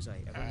first songs I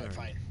ever learned.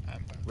 Fine. I'm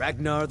fine.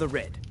 Ragnar the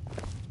Red.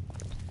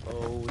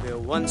 Oh, there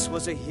once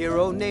was a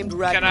hero named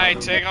Ragnar. Can I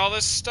the take Red. all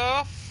this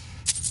stuff?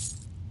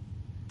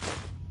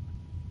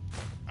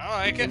 I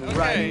like it, And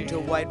riding okay. to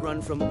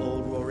Whiterun from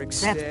Old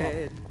Rorikstead. That's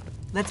better.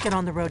 Let's get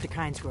on the road to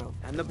Kynes Grove.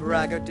 And the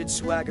braggart did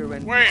swagger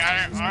and Wait,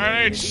 boast his I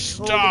name need as he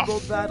told stuff. of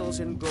gold battles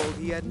and gold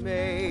he had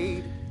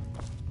made.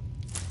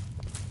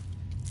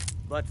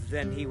 But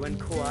then he went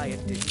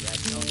quiet, did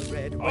Ragnar the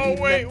Red, when Oh,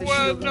 he wait, met the what?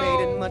 shield No.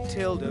 maiden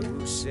Matilda,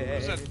 who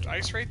said, Is that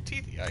ice ray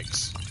teeth?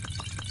 Yikes.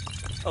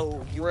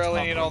 "Oh, you Really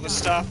talk need all this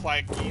stuff?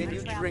 Like, and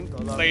you drink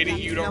all of lady, it.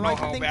 you don't Now know I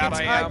how think bad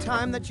it's I high am.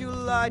 time that you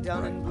lie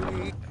down and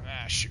breathe."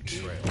 Ah, shoot.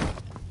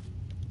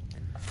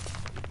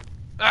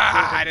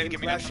 Ah, I didn't give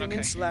me nothing. Clashing Okay.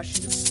 and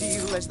slashing of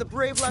steel as the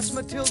brave lass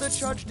Matilda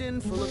charged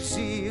in full of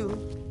zeal.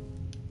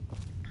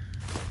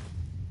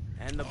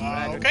 And the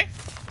braggart Okay.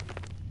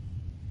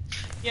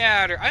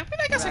 Yeah, I mean,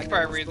 I guess I could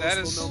probably read that.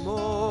 boastful no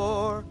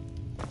more.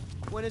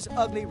 When his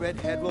ugly red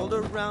head rolled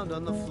around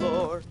on the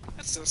floor.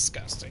 That's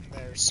disgusting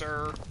there,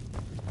 sir.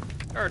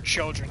 There are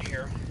children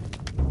here.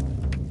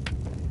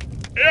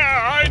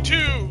 Yeah, I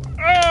too!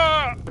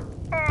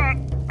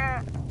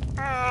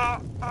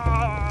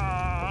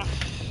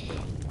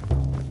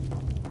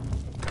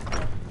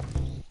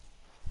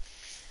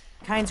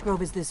 Kynes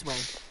Grove is this way.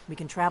 We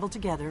can travel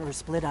together or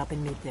split up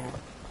and meet there.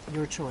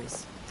 Your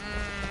choice.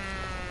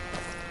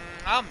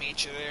 I'll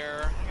meet you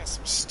there. I got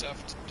some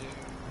stuff to do.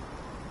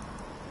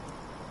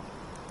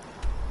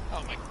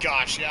 Oh my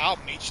gosh, yeah, I'll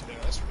meet you there.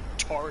 That's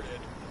retarded.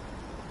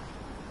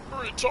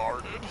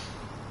 Retarded.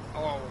 Oh.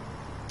 I don't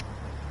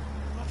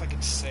know if I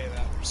can say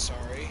that. I'm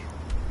sorry.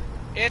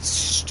 It's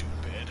stupid.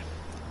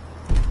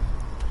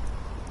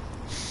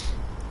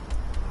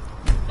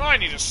 I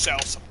need to sell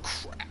some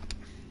crap.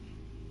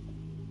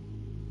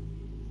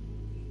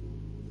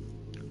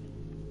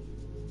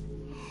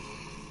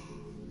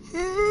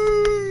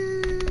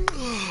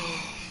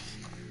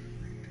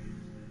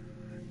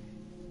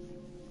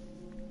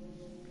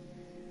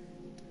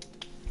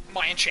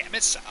 My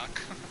enchantments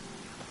suck.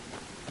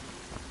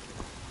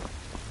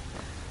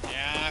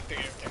 Yeah, I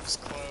figured everything's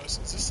close.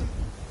 Is this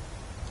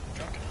a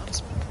drunken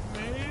huntsman?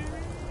 Maybe?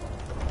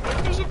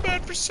 Maybe there's a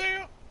bed for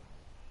sale?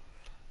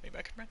 Maybe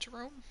I could rent a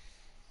room?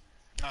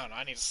 I don't know,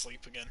 I need to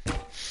sleep again.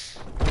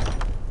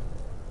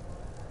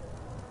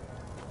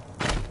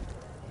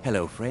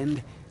 Hello,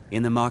 friend.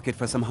 In the market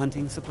for some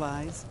hunting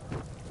supplies?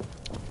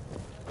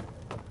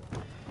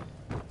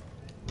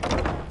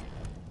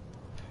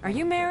 Are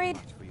you married?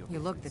 You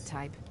look the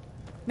type.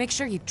 Make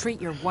sure you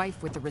treat your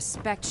wife with the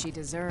respect she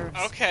deserves.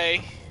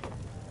 Okay.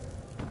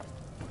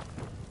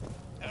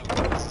 I don't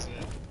think this is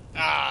it.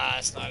 Ah,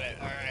 that's not it.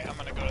 Alright, I'm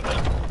gonna go to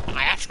the...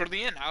 I have to go to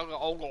the inn. I'll go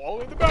all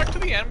the way back to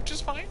the inn, which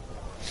is fine.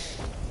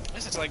 At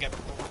least until I get...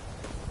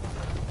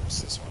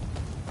 What's this one?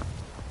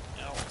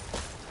 No.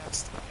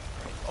 That's the inn,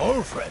 right?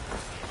 Ulfred,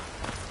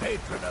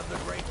 patron of the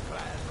great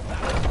clan.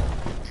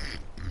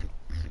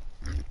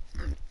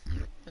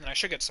 And I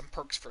should get some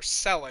perks for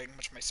selling,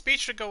 which my speed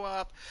should go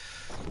up,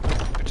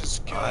 which is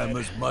good. I'm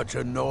as much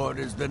a Nord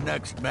as the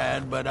next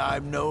man, but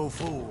I'm no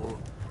fool.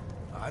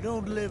 I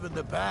don't live in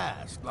the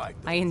past like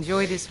I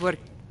enjoy this work.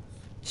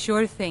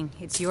 Sure thing.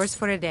 It's yours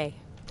for a day.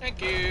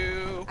 Thank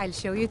you. I'll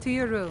show you to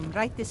your room.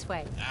 Right this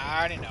way. I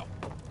already know.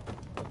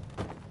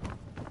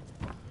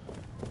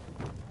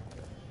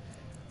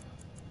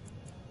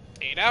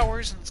 Eight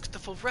hours, and let's get the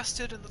full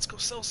rested, and let's go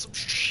sell some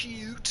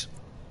shoot.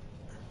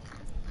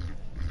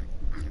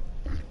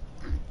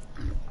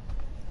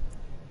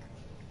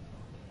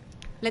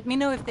 Let me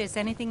know if there's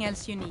anything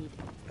else you need.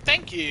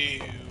 Thank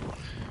you.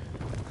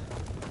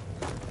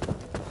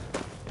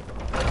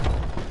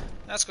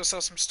 Let's go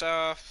sell some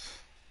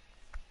stuff.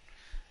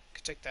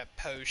 Could take that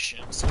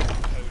potion. Sell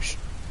that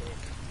potion real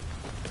quick.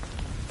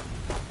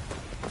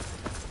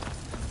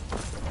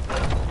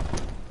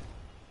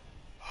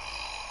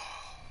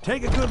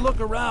 Take a good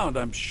look around.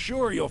 I'm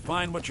sure you'll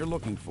find what you're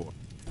looking for.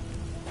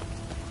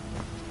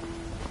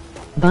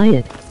 Buy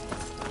it.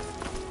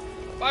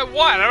 Buy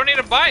what? I don't need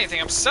to buy anything.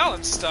 I'm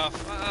selling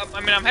stuff. I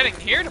mean, I'm heading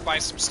here to buy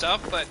some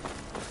stuff, but...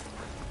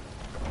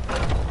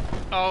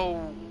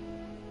 Oh...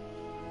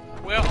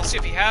 Well, I'll see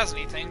if he has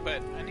anything,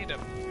 but I need to...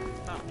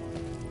 Oh.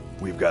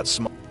 We've got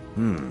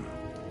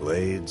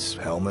blades,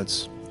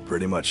 helmets,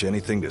 pretty much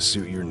anything to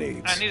suit your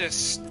needs. I need to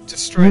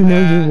destroy You know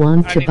that. you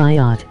want to buy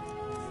it.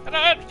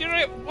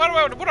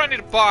 What do I need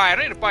to buy? I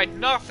don't need to buy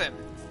nothing.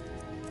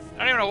 I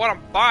don't even know what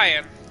I'm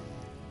buying.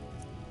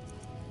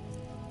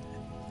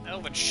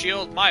 Elven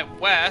Shield, my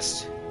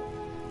west.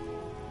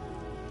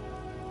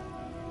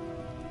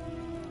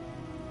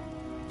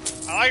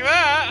 I like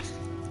that.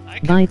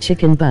 Buy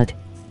chicken butt.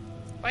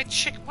 Buy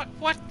chicken?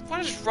 What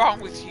is wrong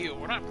with you?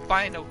 We're not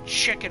buying no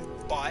chicken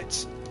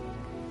butts.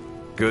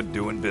 Good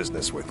doing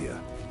business with you.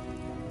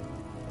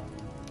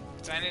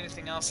 Is there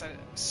anything else I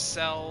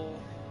sell?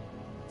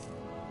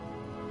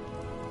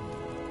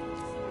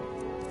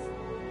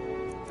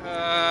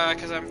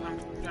 Because I'm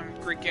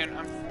Greeking.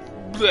 I'm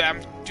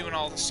doing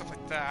all this stuff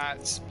like that.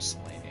 It's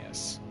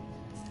miscellaneous.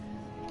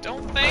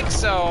 Don't think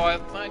so.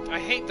 I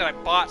hate that I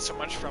bought so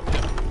much from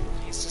him.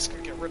 He's just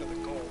gonna get rid of the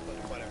gold, but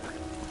whatever.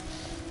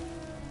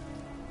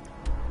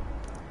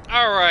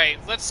 Alright,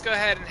 let's go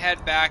ahead and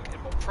head back,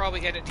 and we'll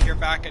probably head into here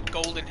back at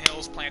Golden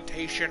Hills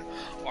Plantation,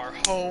 our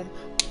home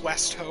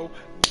Westo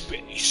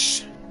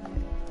base.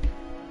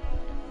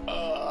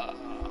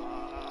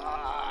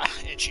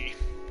 Itchy.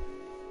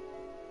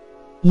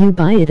 You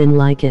buy it and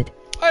like it.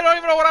 I don't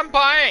even know what I'm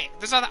buying.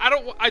 There's nothing.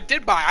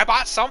 I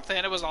bought something.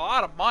 It was a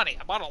lot of money.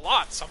 I bought a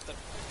lot something.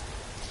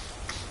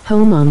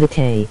 Home on the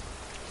Tay.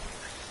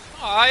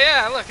 Oh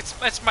yeah, look,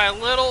 it's my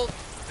little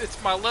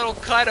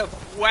cut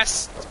of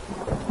West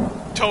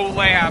Toe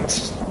land.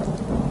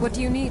 What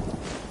do you need?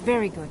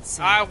 Very good,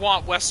 sir. I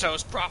want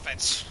Westo's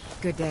profits.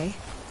 Good day.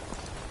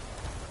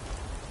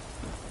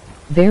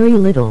 Very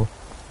little.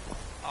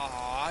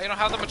 Aw, you don't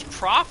have that much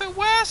profit,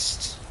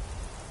 West?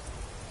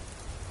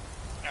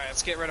 Alright,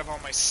 let's get rid of all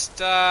my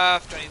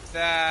stuff. Don't need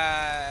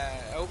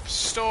that. Oh,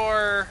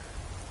 store.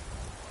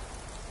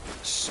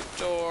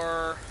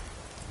 Store.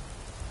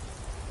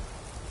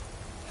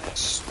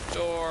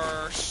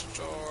 Store.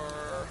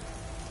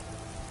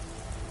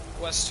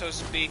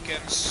 Westo's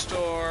Beacon.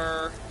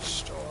 Store.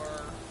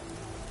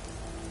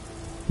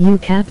 You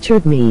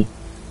captured me.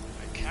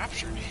 I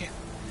captured you?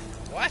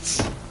 What?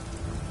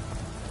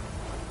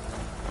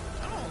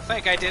 I don't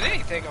think I did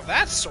anything of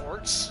that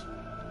sort.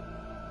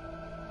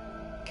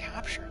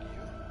 Captured you?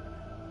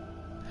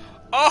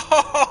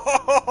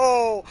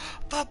 Oh!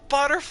 The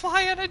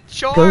butterfly in a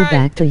jar! Go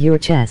back to your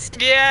chest.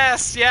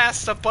 Yes,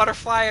 the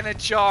butterfly in a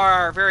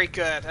jar. Very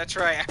good. That's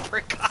right. I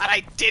forgot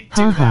I did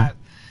do that.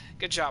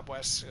 Good job,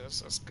 Wes.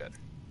 That's good.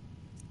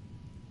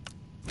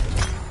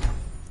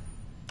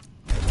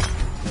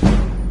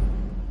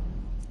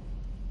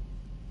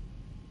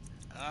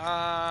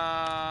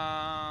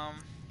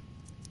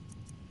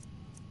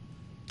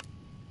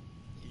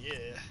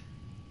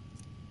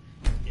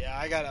 Yeah,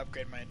 I gotta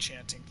upgrade my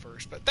enchanting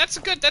first, but that's a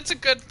good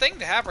thing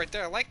to have right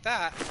there. I like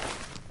that.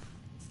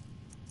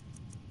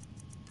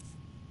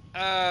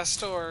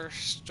 Store.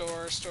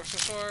 Store so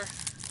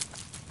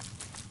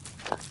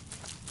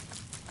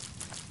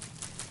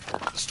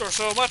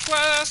much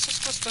west.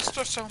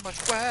 Store so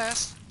much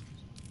west.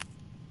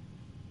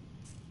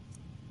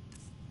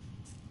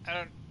 I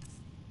don't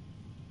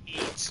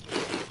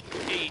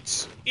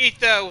eat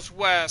those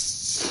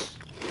wests.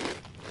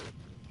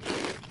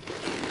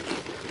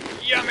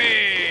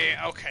 Yummy.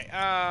 Okay.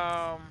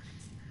 Oh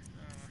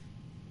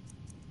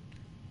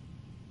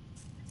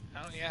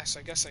yes.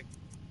 I guess I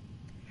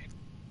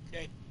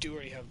do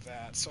already have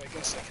that, so I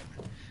guess I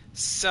can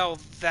sell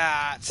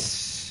that.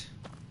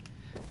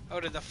 Oh,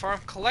 did the farm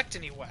collect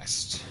any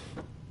west?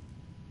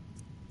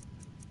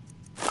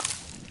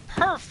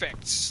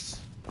 Perfect!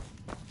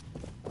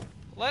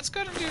 Let's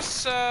go and do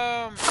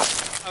some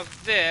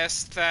of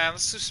this, then.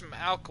 Let's do some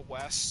Alka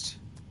West.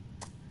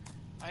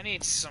 I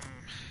need some...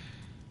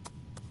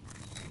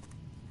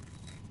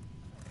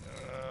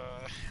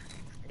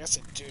 I guess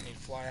I do need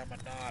Fly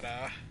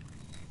Amanada.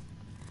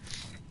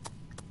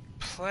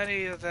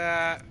 Plenty of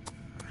that.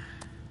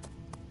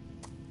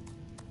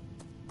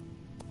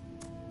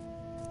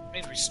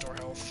 Need to restore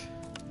health.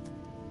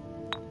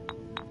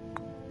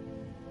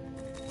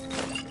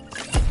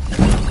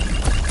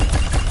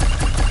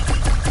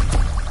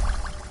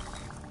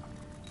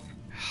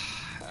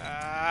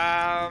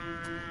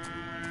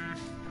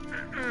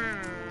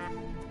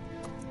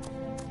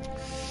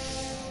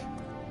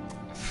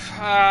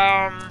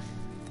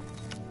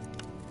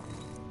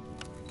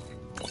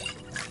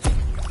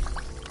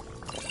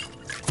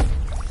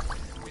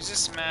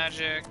 Resist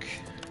magic.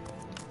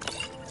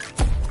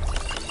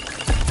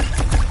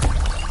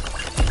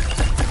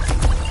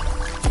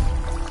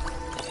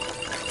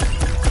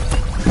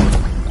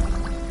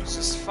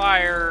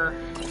 fire.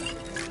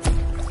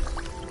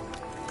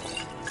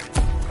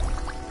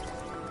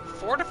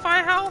 Fortify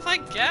health, I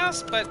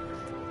guess, but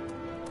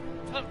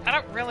I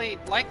don't really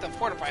like the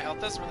fortify health.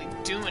 It doesn't really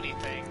do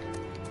anything.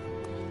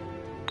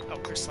 Oh,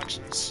 clear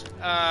selections.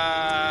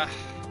 Well,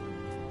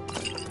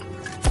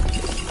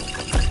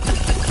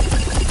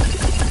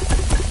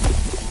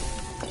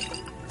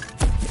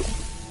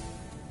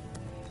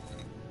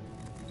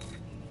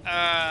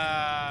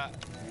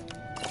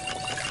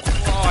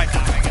 I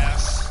thought, I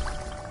guess.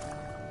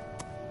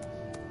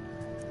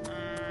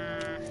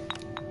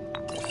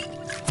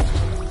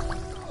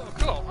 Oh,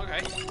 cool,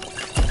 okay.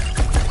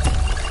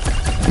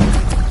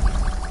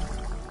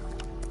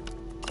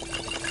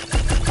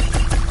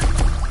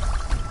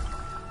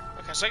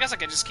 Okay, so I guess I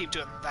could just keep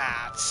doing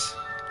that.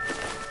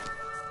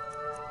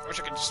 I wish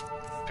I could just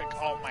pick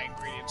all my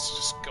ingredients and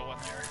just go in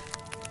there.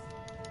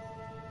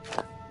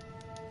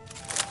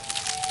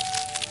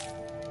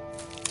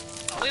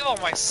 I'll leave all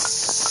my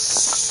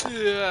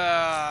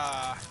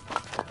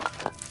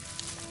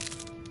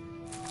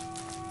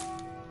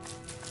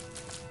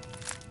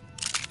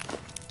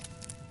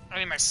I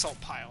need my salt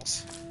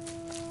piles.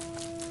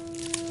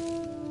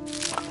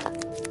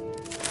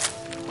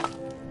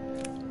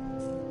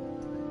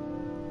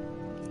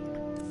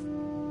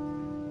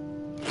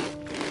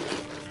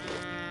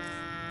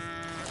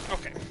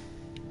 Okay.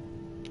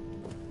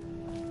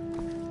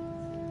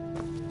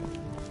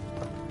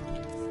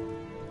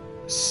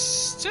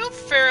 Still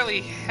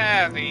fairly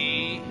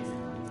heavy.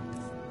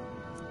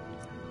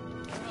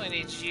 I really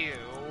need you.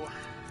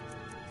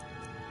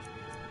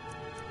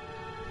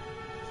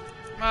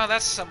 Well,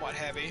 that's somewhat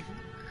heavy.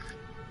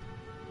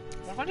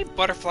 What do I need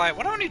butterfly?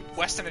 What do I need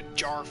West in a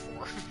jar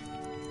for?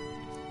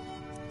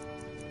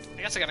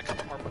 I guess I got a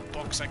couple more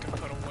books I can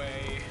put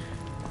away.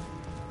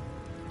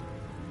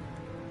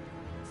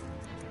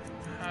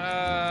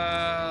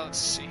 Let's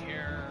see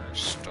here.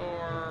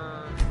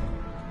 Store.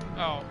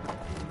 Oh.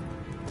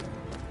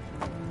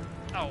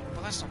 Oh,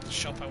 well that's not the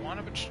shelf I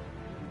wanted, but...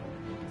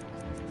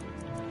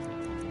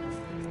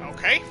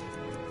 Okay.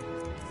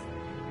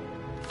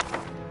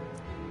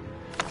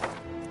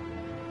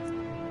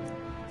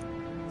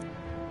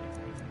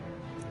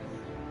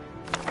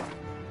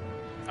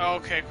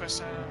 Okay,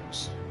 quest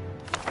items.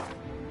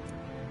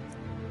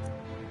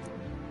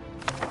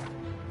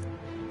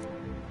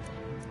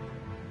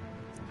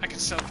 I can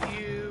sell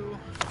you.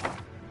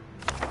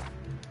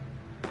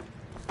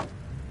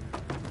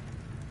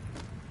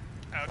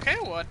 Okay,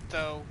 what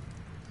though?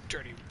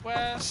 Dirty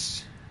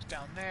West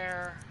down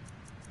there.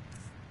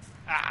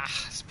 Ah,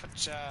 let's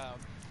put.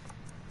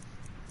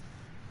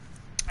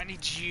 I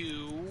need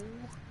you.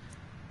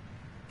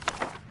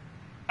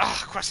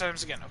 Ah, quest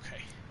items again.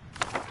 Okay.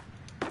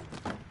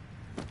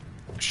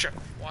 Sure,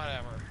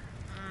 whatever.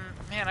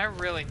 Man, I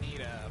really need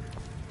a...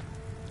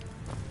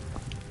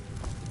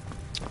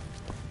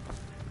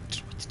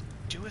 What to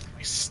do with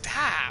my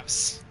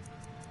staves?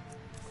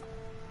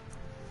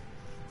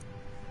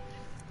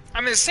 I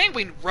mean, the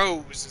Sanguine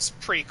Rose is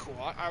pretty cool.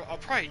 I'll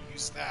probably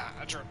use that.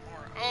 I drink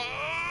more.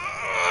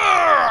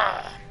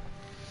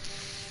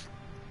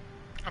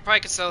 I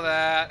probably could sell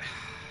that.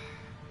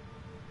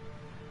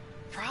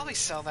 Probably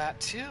sell that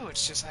too.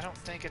 It's just I don't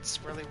think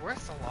it's really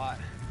worth a lot.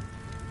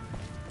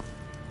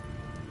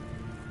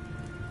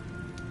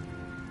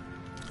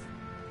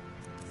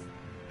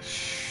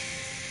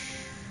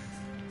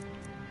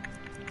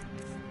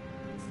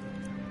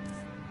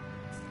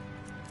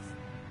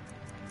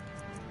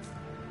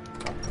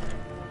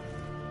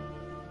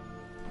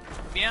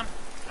 Yeah,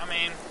 I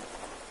mean...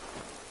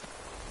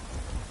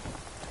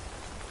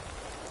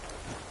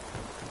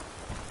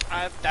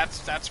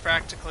 that's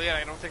practically it.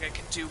 I don't think I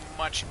can do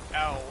much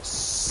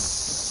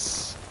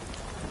else.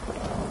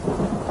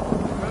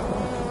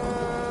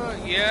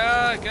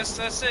 Yeah, I guess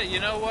that's it. You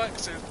know what?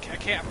 'Cause I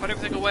can't put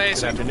everything away.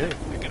 Good afternoon.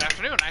 Good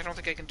afternoon. I don't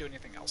think I can do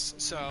anything else.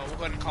 So we'll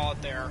go ahead and call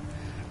it there.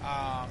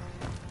 I'll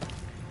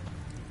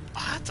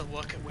have to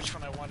look at which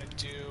one I want to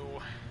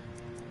do.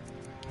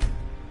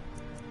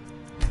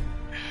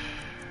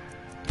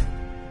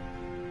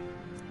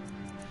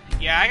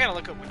 Yeah, I gotta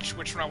look at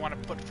which one I want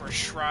to put for a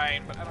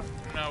shrine, but I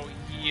don't know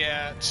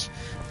yet.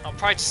 I'll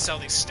probably just sell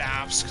these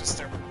staffs, because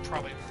they're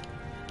probably...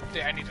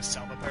 I need to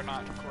sell them, they're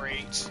not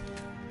great.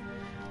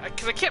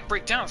 Because I can't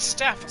break down a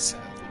staff, it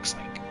looks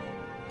like.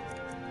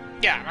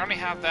 Yeah, I already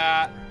have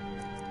that.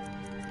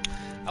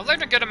 I've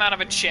learned a good amount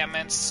of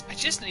enchantments. I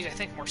just need, I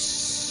think, more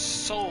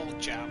soul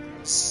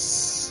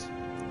gems.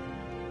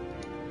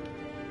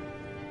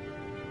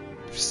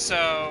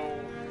 So...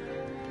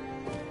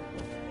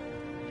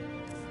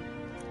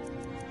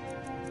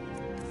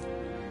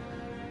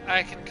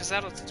 I can, because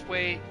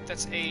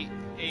that's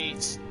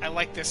 8. I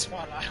like this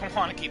one. I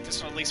want to keep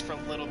this one at least for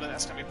a little bit.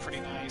 That's going to be pretty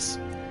nice.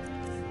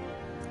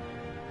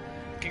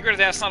 Get rid of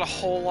that. It's not a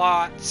whole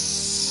lot. I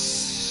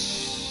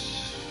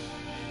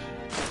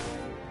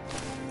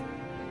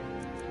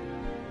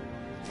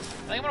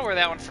think I'm going to wear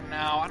that one for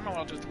now. I don't know what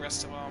I'll do with the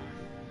rest of them.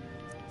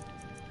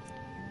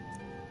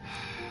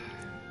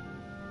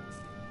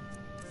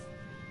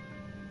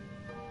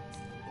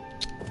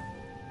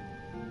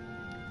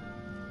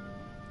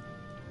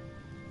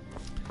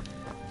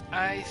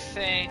 I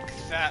think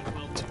that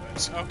will do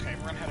it. Okay,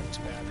 we're gonna head up to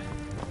bed.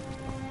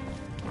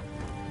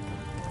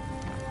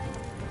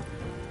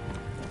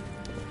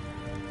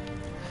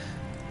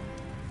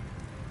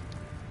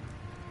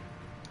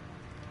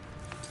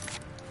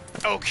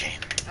 Okay.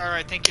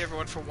 Alright, thank you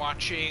everyone for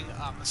watching.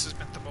 This has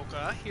been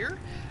Thamoka here.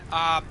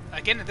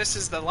 Again, this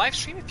is the live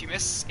stream. If you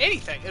miss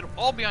anything, it'll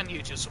all be on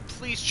YouTube, so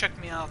please check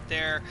me out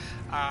there.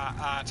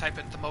 Type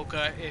in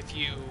Thamoka.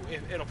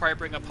 It'll probably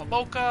bring up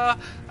Hamoka,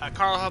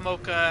 Carl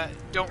Hamoka.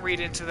 Don't read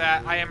into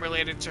that. I am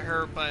related to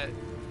her, but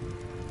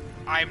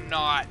I'm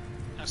not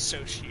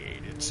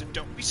associated, so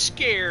don't be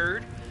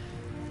scared.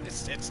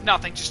 It's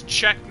nothing. Just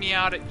check me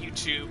out at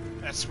YouTube.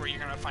 That's where you're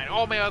going to find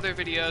all my other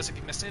videos. If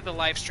you missed any of the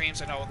live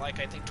streams, I know, I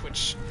think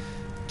Twitch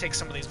takes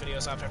some of these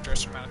videos off after a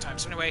certain amount of time.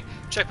 So anyway,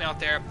 check me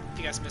out there. If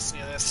you guys missed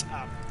any of this,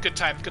 good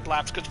times, good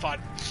laughs, good fun,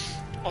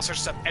 all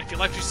sorts of stuff. And if you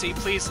like what you see,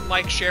 please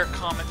like, share,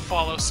 comment,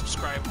 follow,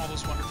 subscribe, all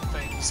those wonderful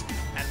things.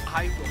 And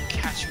I will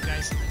catch you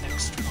guys in the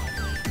next one.